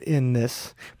believe in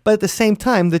this. But at the same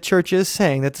time, the church is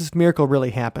saying that this miracle really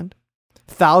happened.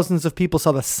 Thousands of people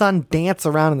saw the sun dance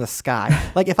around in the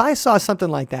sky. Like, if I saw something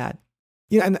like that,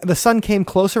 and the sun came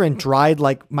closer and dried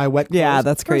like my wet clothes. Yeah,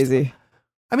 that's crazy.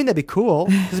 I mean, that'd be cool.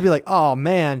 Just be like, oh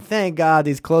man, thank God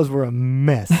these clothes were a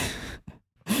mess.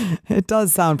 It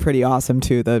does sound pretty awesome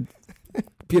too. The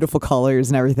beautiful colors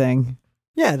and everything.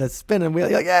 Yeah, the spinning wheel.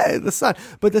 Like, yeah, the sun.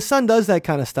 But the sun does that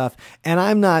kind of stuff. And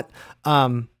I'm not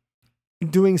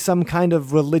doing some kind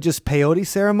of religious peyote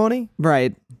ceremony.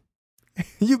 Right.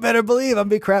 You better believe I'm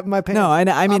be crapping my pants. No,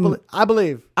 I mean, I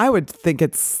believe. I would think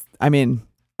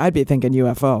I'd be thinking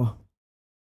UFO,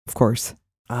 of course.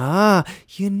 I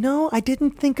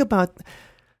didn't think about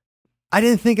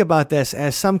this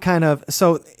as some kind of,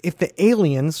 so if the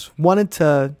aliens wanted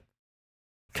to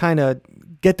kind of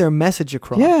get their message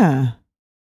across. Yeah.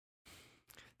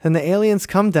 Then the aliens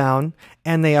come down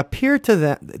and they appear to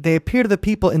the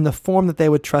people in the form that they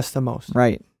would trust the most.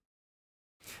 Right.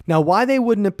 Now, why they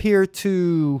wouldn't appear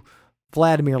to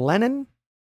Vladimir Lenin,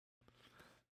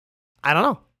 I don't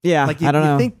know. Yeah, like I don't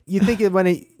know. You think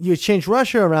when you change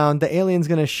Russia around, the alien's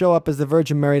going to show up as the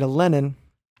Virgin Mary to Lenin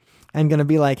and going to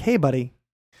be like, hey, buddy,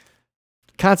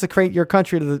 consecrate your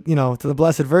country to the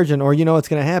Blessed Virgin, or what's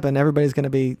going to happen. Everybody's going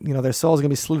to be, their soul's going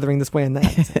to be slithering this way and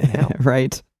that.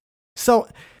 Right. So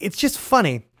it's just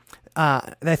funny.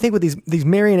 I think with these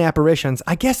Marian apparitions,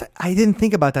 I guess I didn't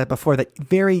think about that before.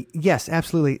 Yes,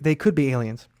 absolutely, they could be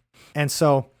aliens. And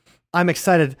so I'm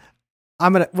excited.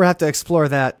 We'll have to explore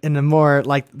that in a more,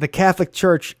 like, the Catholic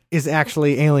Church is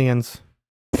actually aliens.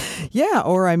 Yeah,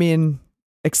 or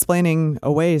explaining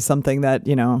away something that,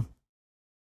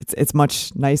 it's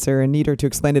much nicer and neater to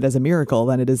explain it as a miracle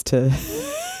than it is to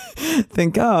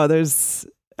think, oh, there's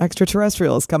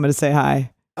extraterrestrials coming to say hi.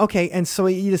 Okay, and so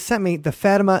you just sent me the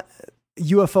Fatima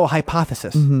UFO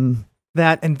hypothesis. Mm-hmm.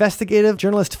 That investigative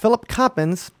journalist Philip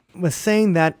Coppens was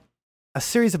saying that a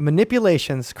series of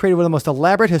manipulations created one of the most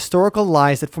elaborate historical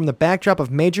lies that form the backdrop of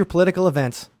major political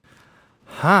events.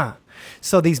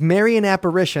 So these Marian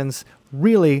apparitions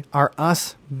really are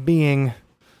us being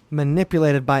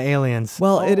manipulated by aliens.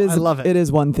 Well, it is. I love it. It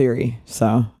is one theory.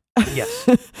 So Yes.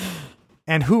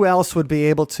 And who else would be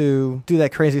able to do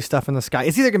that crazy stuff in the sky?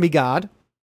 It's either going to be God,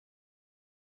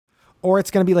 or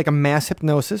it's going to be like a mass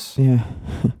hypnosis, yeah.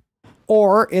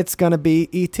 or it's going to be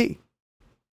E.T.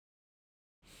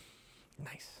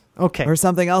 Nice. Okay. Or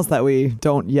something else that we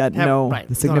don't yet know right.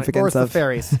 the significance or it's of. the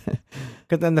fairies.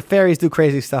 Because then the fairies do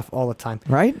crazy stuff all the time.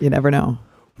 Right? You never know.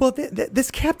 Well,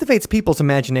 this captivates people's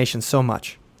imagination so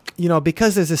much,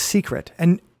 because there's a secret.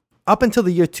 And up until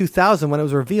the year 2000, when it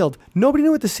was revealed, nobody knew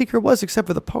what the secret was except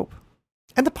for the Pope.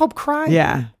 And the Pope cried.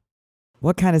 Yeah.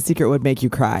 What kind of secret would make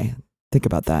you cry? Think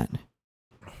about that.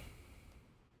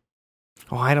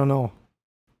 Oh, I don't know.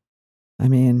 I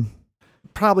mean,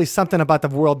 probably something about the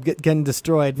world getting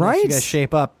destroyed. Right? You got to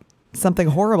shape up. Something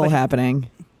horrible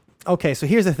happening. Okay, so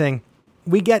here's the thing.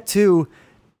 We get to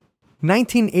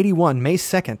 1981, May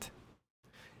 2nd.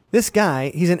 This guy,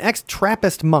 he's an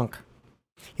ex-Trappist monk.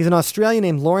 He's an Australian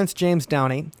named Lawrence James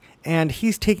Downey, and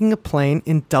he's taking a plane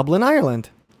in Dublin, Ireland.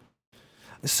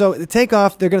 So the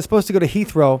takeoff, they're supposed to go to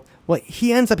Heathrow. Well, he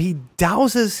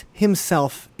douses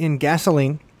himself in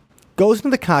gasoline, goes into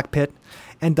the cockpit,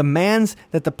 and demands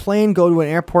that the plane go to an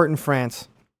airport in France.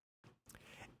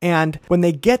 And when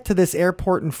they get to this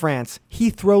airport in France, he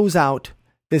throws out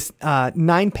this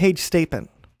 9-page statement.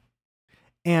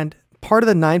 And part of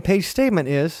the 9-page statement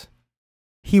is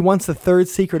he wants the third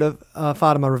secret of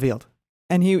Fatima revealed.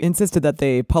 And he insisted that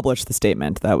they publish the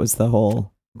statement. That was the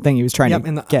whole thing he was trying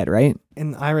to get, right?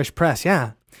 In the Irish press,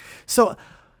 yeah. So,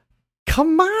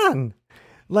 come on.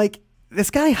 Like, this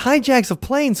guy hijacks a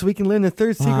plane so we can learn the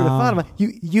third secret of Fatima.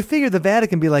 You figure the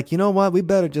Vatican be like, you know what? We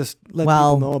better just let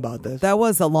people know about this. That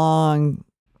was a long,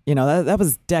 that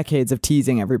was decades of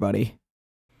teasing everybody.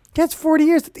 Yeah, it's 40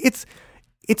 years.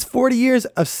 It's 40 years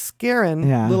of scaring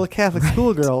little Catholic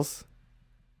schoolgirls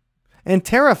and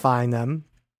terrifying them.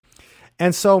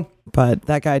 And so... But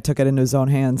that guy took it into his own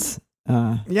hands.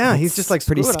 He's just like,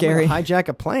 pretty scary. I'm gonna hijack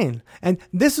a plane. And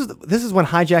this is when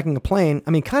hijacking a plane,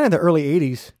 kind of the early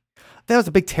 80s. That was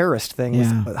a big terrorist thing,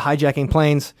 hijacking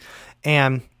planes.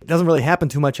 And it doesn't really happen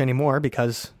too much anymore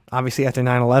because obviously after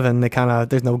 9/11,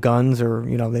 there's no guns or,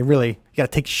 you got to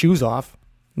take shoes off.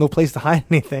 No place to hide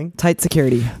anything. Tight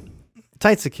security.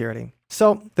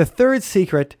 So the third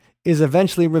secret is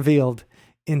eventually revealed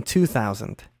in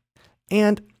 2000.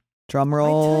 And drum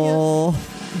roll.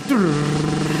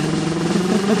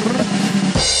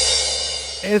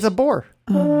 It's a boar.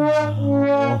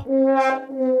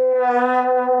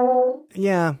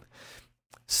 Yeah.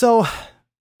 So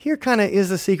here kind of is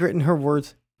the secret in her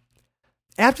words.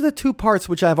 After the two parts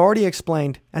which I've already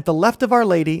explained, at the left of Our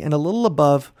Lady and a little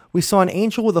above, we saw an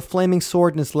angel with a flaming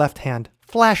sword in his left hand,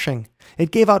 flashing.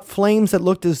 It gave out flames that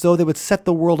looked as though they would set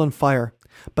the world on fire,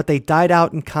 but they died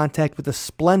out in contact with the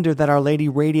splendor that Our Lady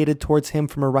radiated towards him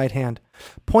from her right hand.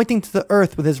 Pointing to the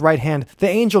earth with his right hand, the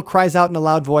angel cries out in a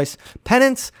loud voice,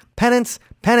 "Penance, penance,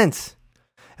 penance!"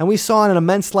 And we saw in an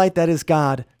immense light that is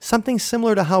God, something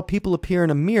similar to how people appear in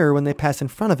a mirror when they pass in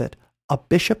front of it, a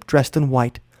bishop dressed in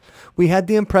white. We had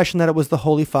the impression that it was the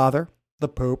Holy Father, the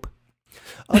Pope.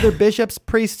 Other bishops,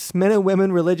 priests, men and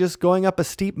women religious going up a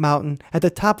steep mountain, at the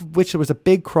top of which there was a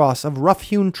big cross of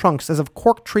rough-hewn trunks as of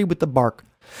cork tree with the bark.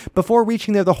 Before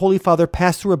reaching there, the Holy Father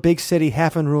passed through a big city,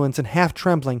 half in ruins and half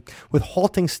trembling, with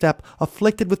halting step,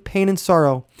 afflicted with pain and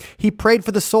sorrow. He prayed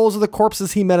for the souls of the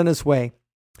corpses he met on his way.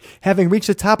 Having reached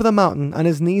the top of the mountain, on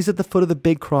his knees at the foot of the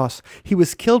big cross, he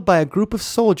was killed by a group of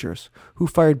soldiers who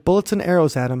fired bullets and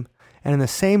arrows at him, and in the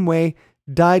same way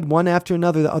died one after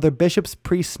another the other bishops,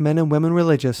 priests, men and women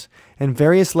religious, and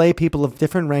various lay people of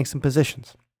different ranks and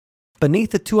positions.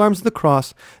 Beneath the two arms of the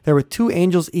cross, there were two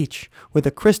angels each, with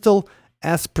a crystal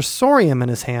aspersorium in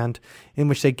his hand, in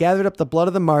which they gathered up the blood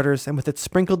of the martyrs, and with it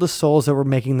sprinkled the souls that were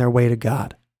making their way to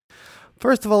God.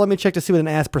 First of all, let me check to see what an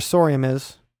aspersorium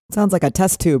is. Sounds like a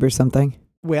test tube or something.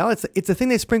 Well, it's a thing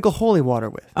they sprinkle holy water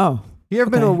with. Oh. You ever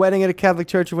been to a wedding at a Catholic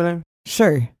church or whatever?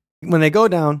 Sure. When they go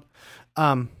down,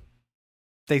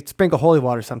 they sprinkle holy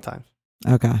water sometimes.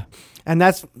 Okay. And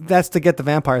that's to get the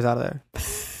vampires out of there.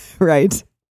 Right.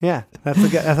 Yeah, that's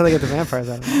how they get the vampires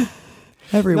out of there.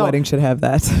 Every wedding should have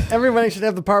that. Every wedding should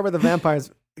have the part where the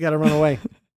vampires got to run away.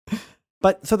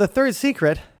 But so the third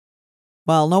secret.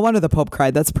 Well, no wonder the Pope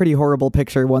cried. That's a pretty horrible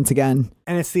picture once again.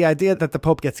 And it's the idea that the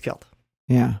Pope gets killed.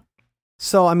 Yeah.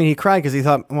 So, he cried because he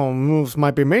thought, well, this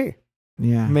might be me.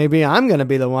 Yeah. Maybe I'm going to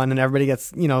be the one and everybody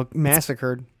gets,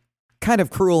 massacred. Kind of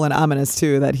cruel and ominous,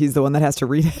 too, that he's the one that has to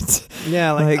read it.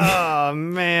 Yeah, oh,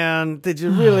 man, did you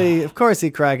really? Of course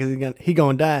he cried because he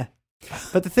going to die.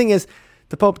 But the thing is,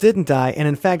 the Pope didn't die. And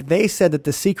in fact, they said that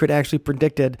The Secret actually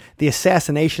predicted the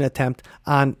assassination attempt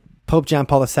on Pope John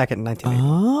Paul II in 1980.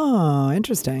 Oh,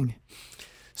 interesting.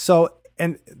 So,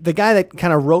 and the guy that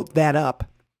kind of wrote that up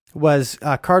was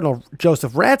Cardinal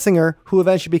Joseph Ratzinger, who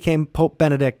eventually became Pope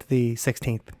Benedict the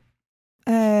 16th.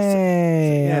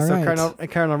 Hey, So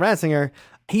Cardinal Ratzinger,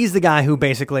 he's the guy who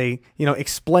basically,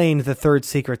 explained the third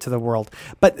secret to the world.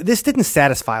 But this didn't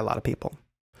satisfy a lot of people.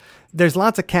 There's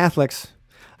lots of Catholics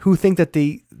who think that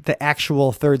the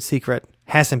actual third secret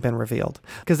hasn't been revealed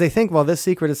because they think, well, this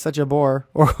secret is such a bore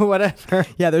or whatever.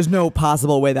 Yeah, there's no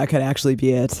possible way that could actually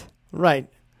be it. Right.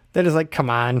 They're just like, come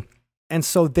on. And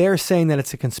so they're saying that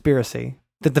it's a conspiracy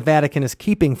that the Vatican is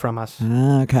keeping from us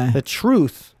the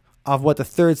truth of what the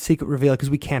third secret revealed because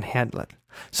we can't handle it.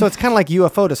 So it's kind of like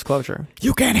UFO disclosure.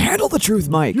 You can't handle the truth,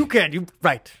 Mike. You can't.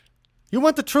 Right. You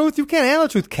want the truth? You can't handle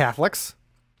the truth, Catholics.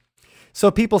 So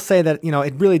people say that,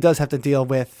 it really does have to deal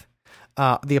with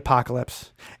the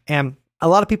apocalypse. And a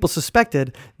lot of people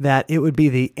suspected that it would be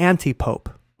the anti-pope.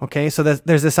 Okay, so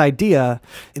there's this idea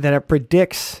that it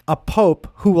predicts a pope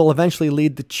who will eventually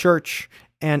lead the church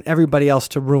and everybody else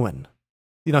to ruin.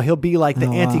 He'll be like the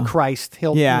Antichrist.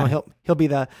 He'll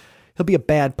be a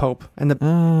bad pope. And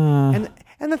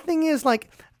the thing is, like,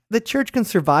 the church can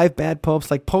survive bad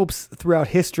popes, like popes throughout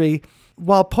history.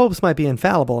 While popes might be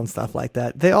infallible and stuff like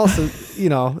that, they also,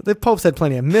 the popes had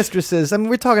plenty of mistresses. I mean,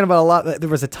 we're talking about a lot. There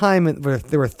was a time where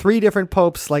there were 3 different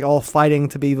popes, like all fighting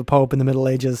to be the pope in the Middle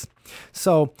Ages.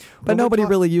 So, but nobody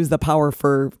really used the power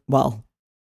for,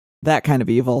 that kind of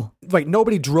evil. Right.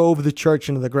 Nobody drove the church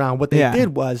into the ground. What they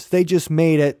did was they just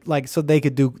made it so they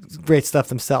could do great stuff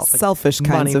themselves. Like selfish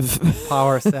kinds of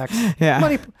power, sex, yeah.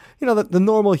 Money, the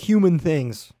normal human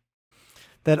things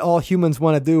that all humans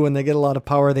want to do when they get a lot of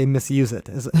power, they misuse it.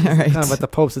 Is kind of what the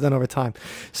popes have done over time.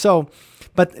 So,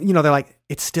 but, they're like,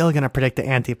 it's still going to predict the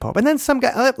anti-pope. And then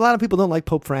a lot of people don't like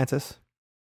Pope Francis.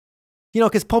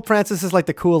 Because Pope Francis is like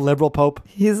the cool liberal pope.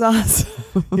 He's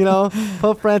awesome.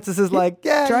 Pope Francis is like,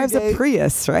 yeah. Drives a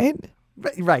Prius, right?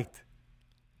 Right.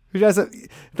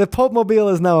 The Pope Mobile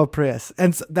is now a Prius.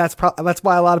 And that's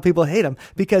why a lot of people hate him,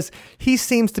 because he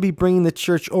seems to be bringing the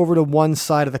church over to one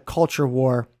side of the culture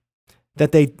war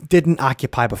that they didn't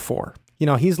occupy before.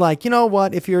 He's like, you know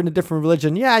what? If you're in a different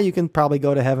religion, yeah, you can probably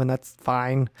go to heaven. That's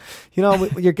fine.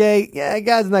 You're gay. Yeah,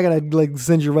 God's not going to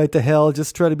send you right to hell.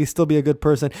 Just try to still be a good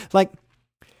person. Like,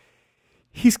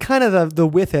 he's kind of the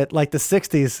with it, like the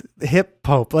 60s hip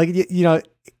pope. Like,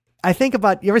 I think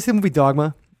about, you ever see the movie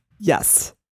Dogma?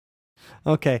 Yes.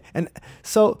 Okay. And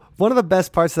so one of the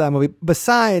best parts of that movie,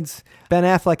 besides Ben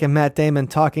Affleck and Matt Damon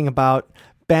talking about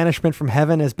banishment from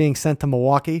heaven as being sent to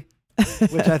Milwaukee,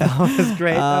 which I thought was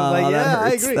great. I was like, yeah, I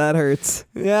agree. That hurts.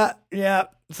 Yeah.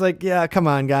 It's like, yeah, come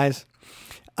on, guys.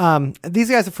 These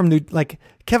guys are from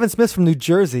Kevin Smith's from New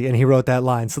Jersey, and he wrote that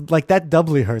line. So, that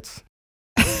doubly hurts.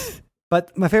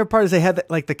 But my favorite part is they had,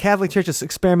 the Catholic Church is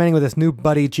experimenting with this new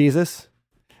buddy Jesus.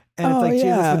 And it's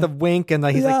Jesus with a wink, and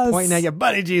he's pointing at you,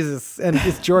 buddy Jesus. And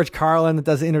it's George Carlin that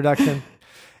does the introduction.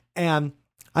 And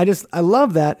I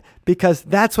love that because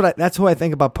that's who I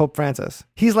think about Pope Francis.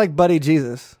 He's like buddy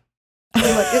Jesus.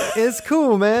 It's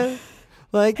cool, man.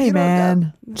 Like, hey,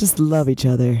 man, just love each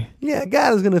other. Yeah,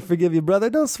 God is going to forgive you, brother.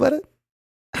 Don't sweat it.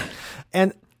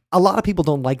 And a lot of people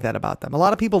don't like that about them. A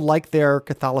lot of people like their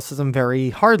Catholicism very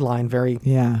hardline, very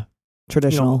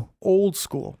traditional, old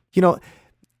school.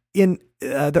 In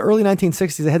the early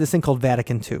 1960s, they had this thing called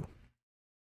Vatican II.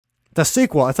 The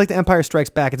sequel, it's like The Empire Strikes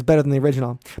Back. It's better than the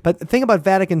original. But the thing about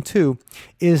Vatican II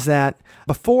is that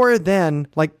before then,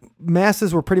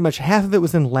 masses were pretty much, half of it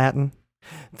was in Latin.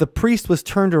 The priest was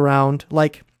turned around,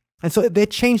 and so they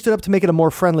changed it up to make it a more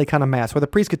friendly kind of mass, where the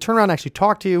priest could turn around and actually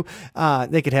talk to you.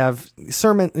 They could have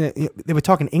sermon. They would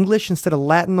talk in English instead of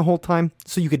Latin the whole time,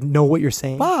 so you could know what you're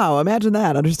saying. Wow, imagine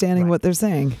that, understanding what they're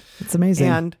saying. It's amazing.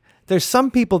 And there's some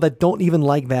people that don't even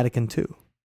like Vatican II.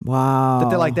 Wow. That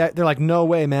they're like that. They're like, no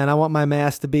way, man. I want my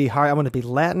mass to be hard. I want it to be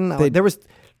Latin. There was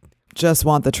just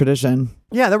want the tradition.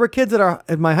 Yeah, there were kids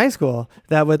at my high school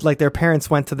that would, their parents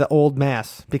went to the old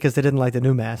mass because they didn't like the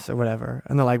new mass or whatever.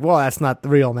 And they're like, well, that's not the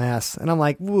real mass. And I'm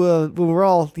like, well, we're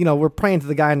all, we're praying to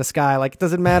the guy in the sky.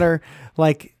 Does it matter?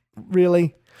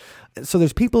 Really? So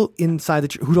there's people inside the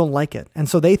church who don't like it. And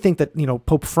so they think that,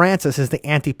 Pope Francis is the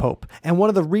anti-pope. And one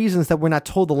of the reasons that we're not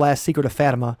told the last secret of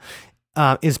Fatima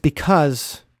is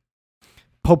because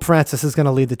Pope Francis is going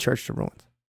to lead the church to ruins.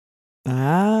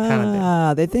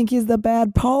 They think he's the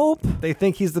bad pope? They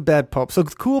think he's the bad pope. So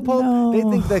the cool pope, No. they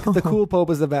think that the cool pope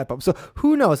is the bad pope. So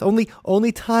who knows?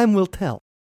 Only time will tell.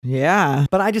 Yeah.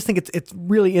 But I just think it's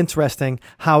really interesting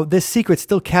how this secret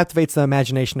still captivates the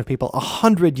imagination of people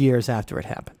 100 years after it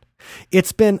happened.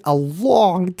 It's been a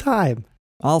long time.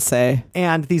 I'll say.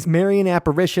 And these Marian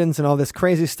apparitions and all this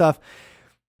crazy stuff.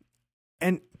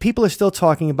 And people are still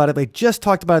talking about it. They just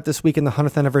talked about it this week in the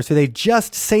 100th anniversary. They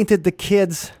just sainted the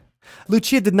kids.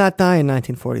 Lucia did not die in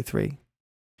 1943.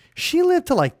 She lived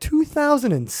to like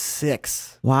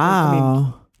 2006. Wow. I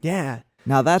mean, yeah.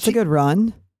 Now that's a good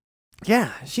run.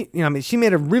 Yeah. She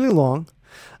made it really long.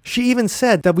 She even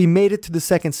said that we made it to the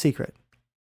second secret.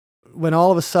 When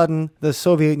all of a sudden the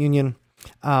Soviet Union,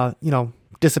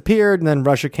 disappeared, and then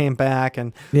Russia came back,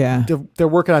 and they're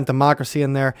working on democracy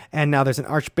in there. And now there's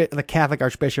the Catholic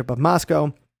Archbishop of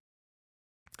Moscow,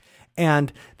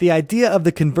 and the idea of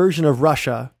the conversion of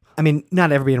Russia. I mean,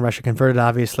 not everybody in Russia converted,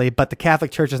 obviously, but the Catholic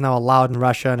Church is now allowed in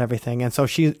Russia and everything. And so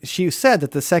she said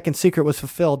that the second secret was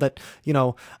fulfilled. That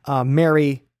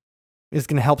Mary is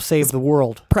going to help save the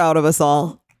world. Proud of us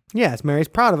all. Yes, Mary's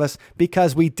proud of us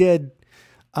because we did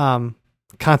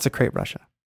consecrate Russia.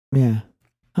 Yeah.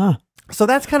 Huh. So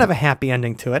that's kind of a happy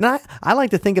ending to it. And I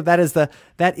like to think of that as that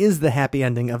is the happy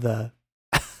ending of the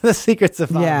the Secrets of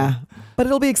Fatima. Yeah. But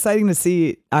it'll be exciting to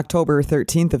see October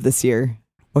 13th of this year.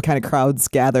 What kind of crowds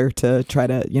gather to try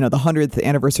to, the 100th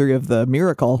anniversary of the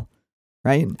miracle,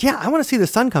 right? Yeah, I want to see the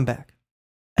sun come back.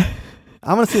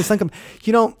 I want to see the sun come.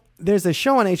 There's a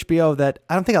show on HBO that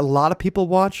I don't think a lot of people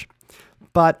watch,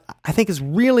 but I think is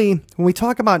really, when we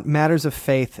talk about matters of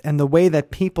faith and the way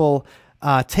that people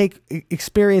take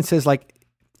experiences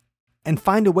and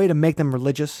find a way to make them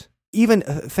religious, even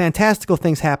fantastical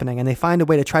things happening, and they find a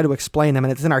way to try to explain them.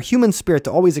 And it's in our human spirit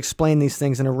to always explain these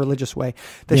things in a religious way.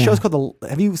 The show's called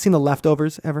have you seen The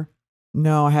Leftovers ever?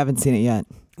 No, I haven't seen it yet.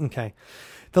 Okay.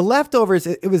 The Leftovers,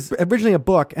 it was originally a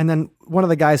book, and then one of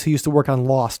the guys who used to work on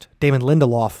Lost, Damon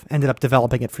Lindelof, ended up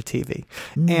developing it for TV.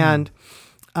 And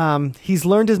he's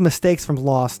learned his mistakes from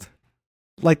Lost.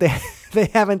 Like they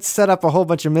haven't set up a whole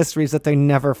bunch of mysteries that they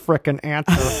never frickin'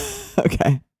 answer.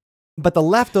 Okay. But The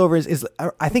Leftovers is,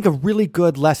 I think, a really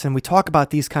good lesson. We talk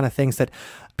about these kind of things, that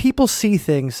people see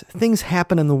things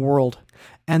happen in the world,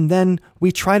 and then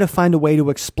we try to find a way to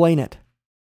explain it.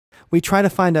 We try to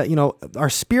find our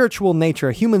spiritual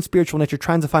nature, human spiritual nature,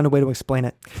 trying to find a way to explain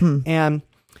it. And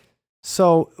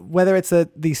so whether it's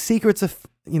the secrets of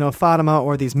Fatima,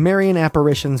 or these Marian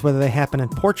apparitions, whether they happen in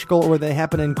Portugal or they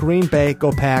happen in Green Bay,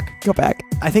 go Pack. Go Pack.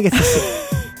 I think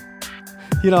it's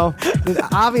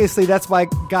obviously that's why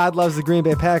God loves the Green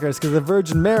Bay Packers, because the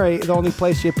Virgin Mary, the only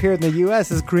place she appeared in the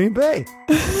U.S. is Green Bay.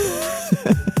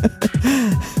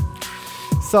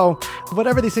 So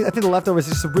whatever these things, I think The Leftovers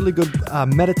is just a really good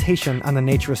meditation on the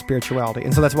nature of spirituality.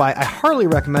 And so that's why I heartily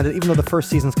recommend it. Even though the first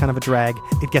season's kind of a drag,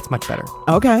 it gets much better.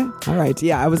 Okay. All right.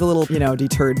 Yeah, I was a little,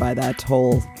 deterred by that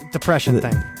whole depression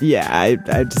thing. Yeah,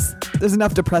 I just, there's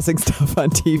enough depressing stuff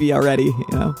on TV already,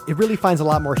 It really finds a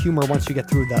lot more humor once you get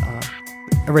through the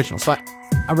original. So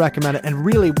I recommend it. And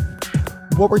really,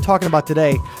 what we're talking about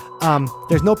today,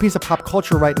 there's no piece of pop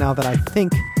culture right now that I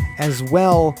think as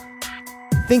well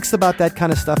thinks about that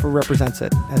kind of stuff or represents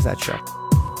it as that show.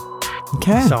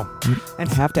 Okay. So, and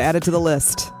have to add it to the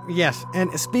list. Yes.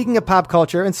 And speaking of pop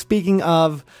culture, and speaking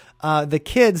of the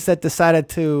kids that decided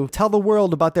to tell the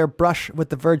world about their brush with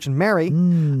the Virgin Mary,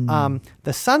 the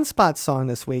Sunspot song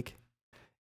this week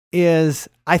is,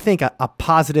 I think, a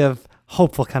positive,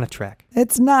 hopeful kind of track.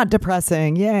 It's not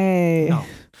depressing. Yay. No.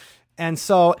 And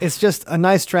so it's just a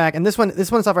nice track. And this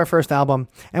one's off our first album.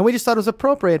 And we just thought it was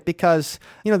appropriate because,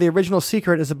 the original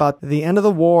Secret is about the end of the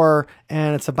war,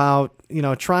 and it's about,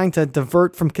 trying to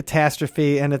divert from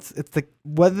catastrophe. And it's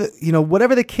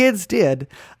whatever the kids did,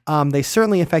 they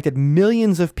certainly affected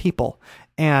millions of people,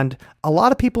 and a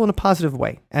lot of people in a positive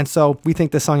way. And so we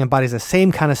think this song embodies the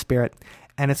same kind of spirit,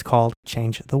 and it's called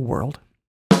Change the World.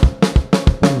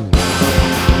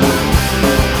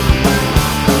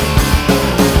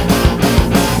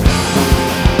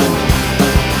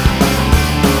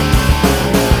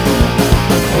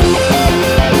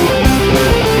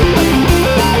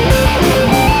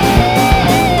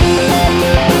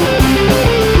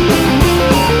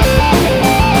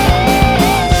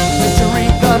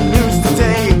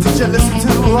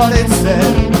 What it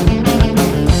said.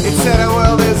 It said our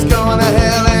world is going to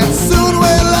hell and soon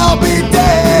we'll all be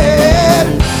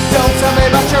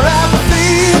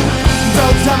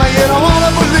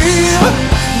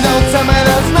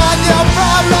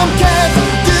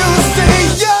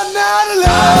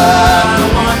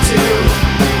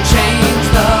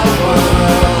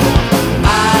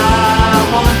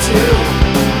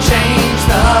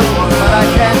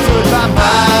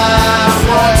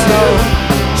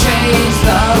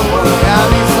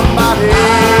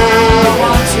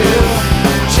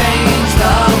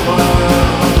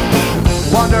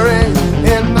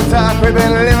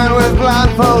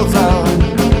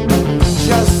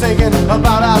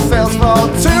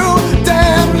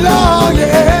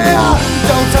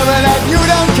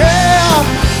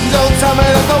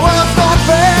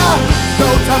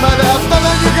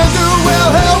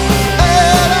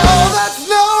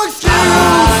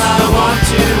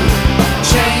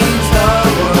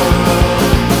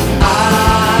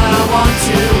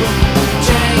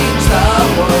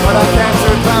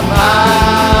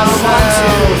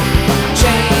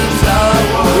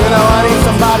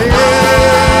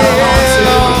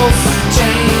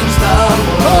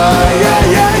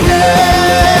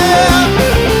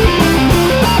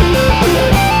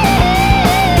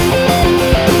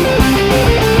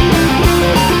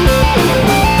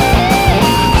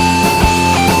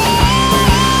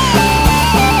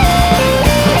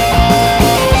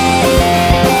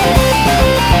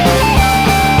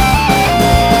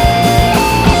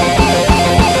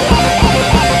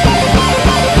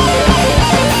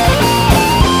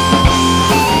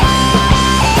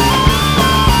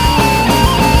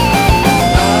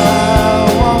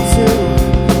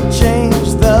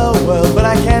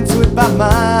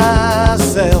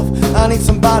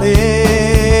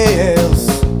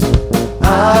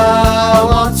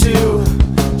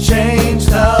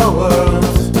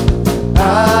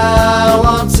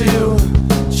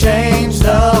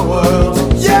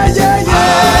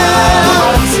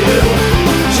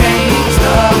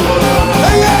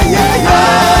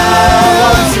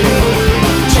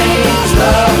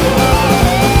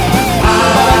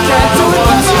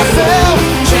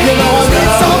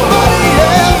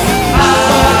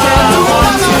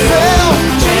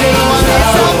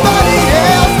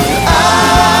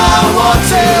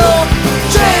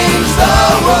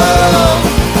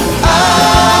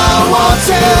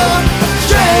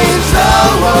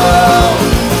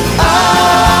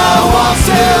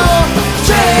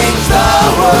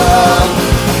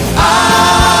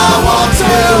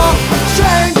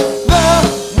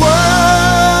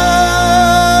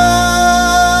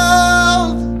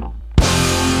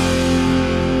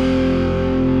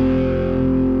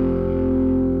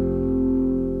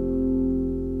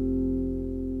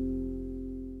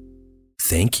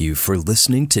thank you for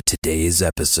listening to today's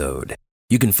episode.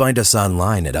 You can find us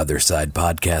online at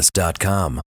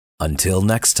othersidepodcast.com. Until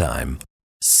next time,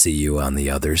 see you on the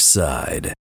other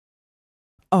side.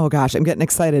 Oh gosh, I'm getting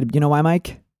excited. You know why,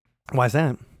 Mike? Why's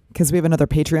that? Because we have another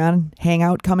Patreon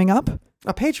hangout coming up.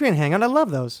 A Patreon hangout. I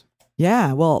love those.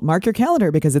 Yeah, well, mark your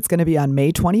calendar because it's going to be on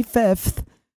May 25th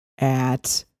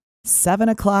at 7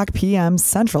 o'clock p.m.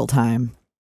 Central Time.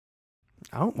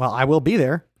 Oh, well, I will be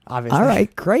there, obviously. All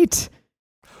right, great.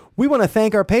 We want to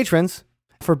thank our patrons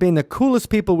for being the coolest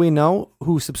people we know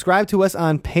who subscribe to us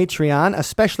on Patreon,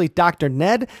 especially Dr.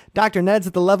 Ned. Dr. Ned's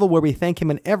at the level where we thank him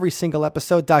in every single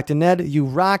episode. Dr. Ned, you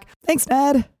rock. Thanks,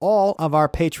 Ned. All of our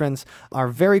patrons are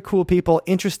very cool people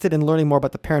interested in learning more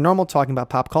about the paranormal, talking about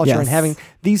pop culture, and having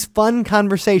these fun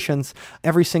conversations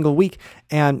every single week.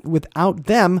 And without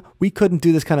them, we couldn't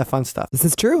do this kind of fun stuff. This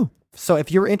is true. So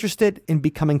if you're interested in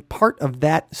becoming part of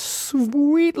that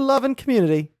sweet loving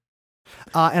community,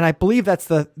 and I believe that's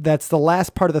the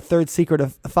last part of the third secret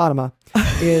of Fatima,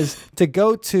 is to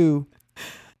go to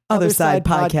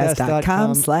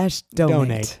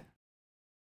othersidepodcast.com/donate.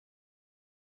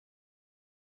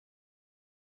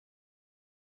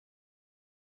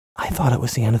 I thought it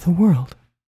was the end of the world.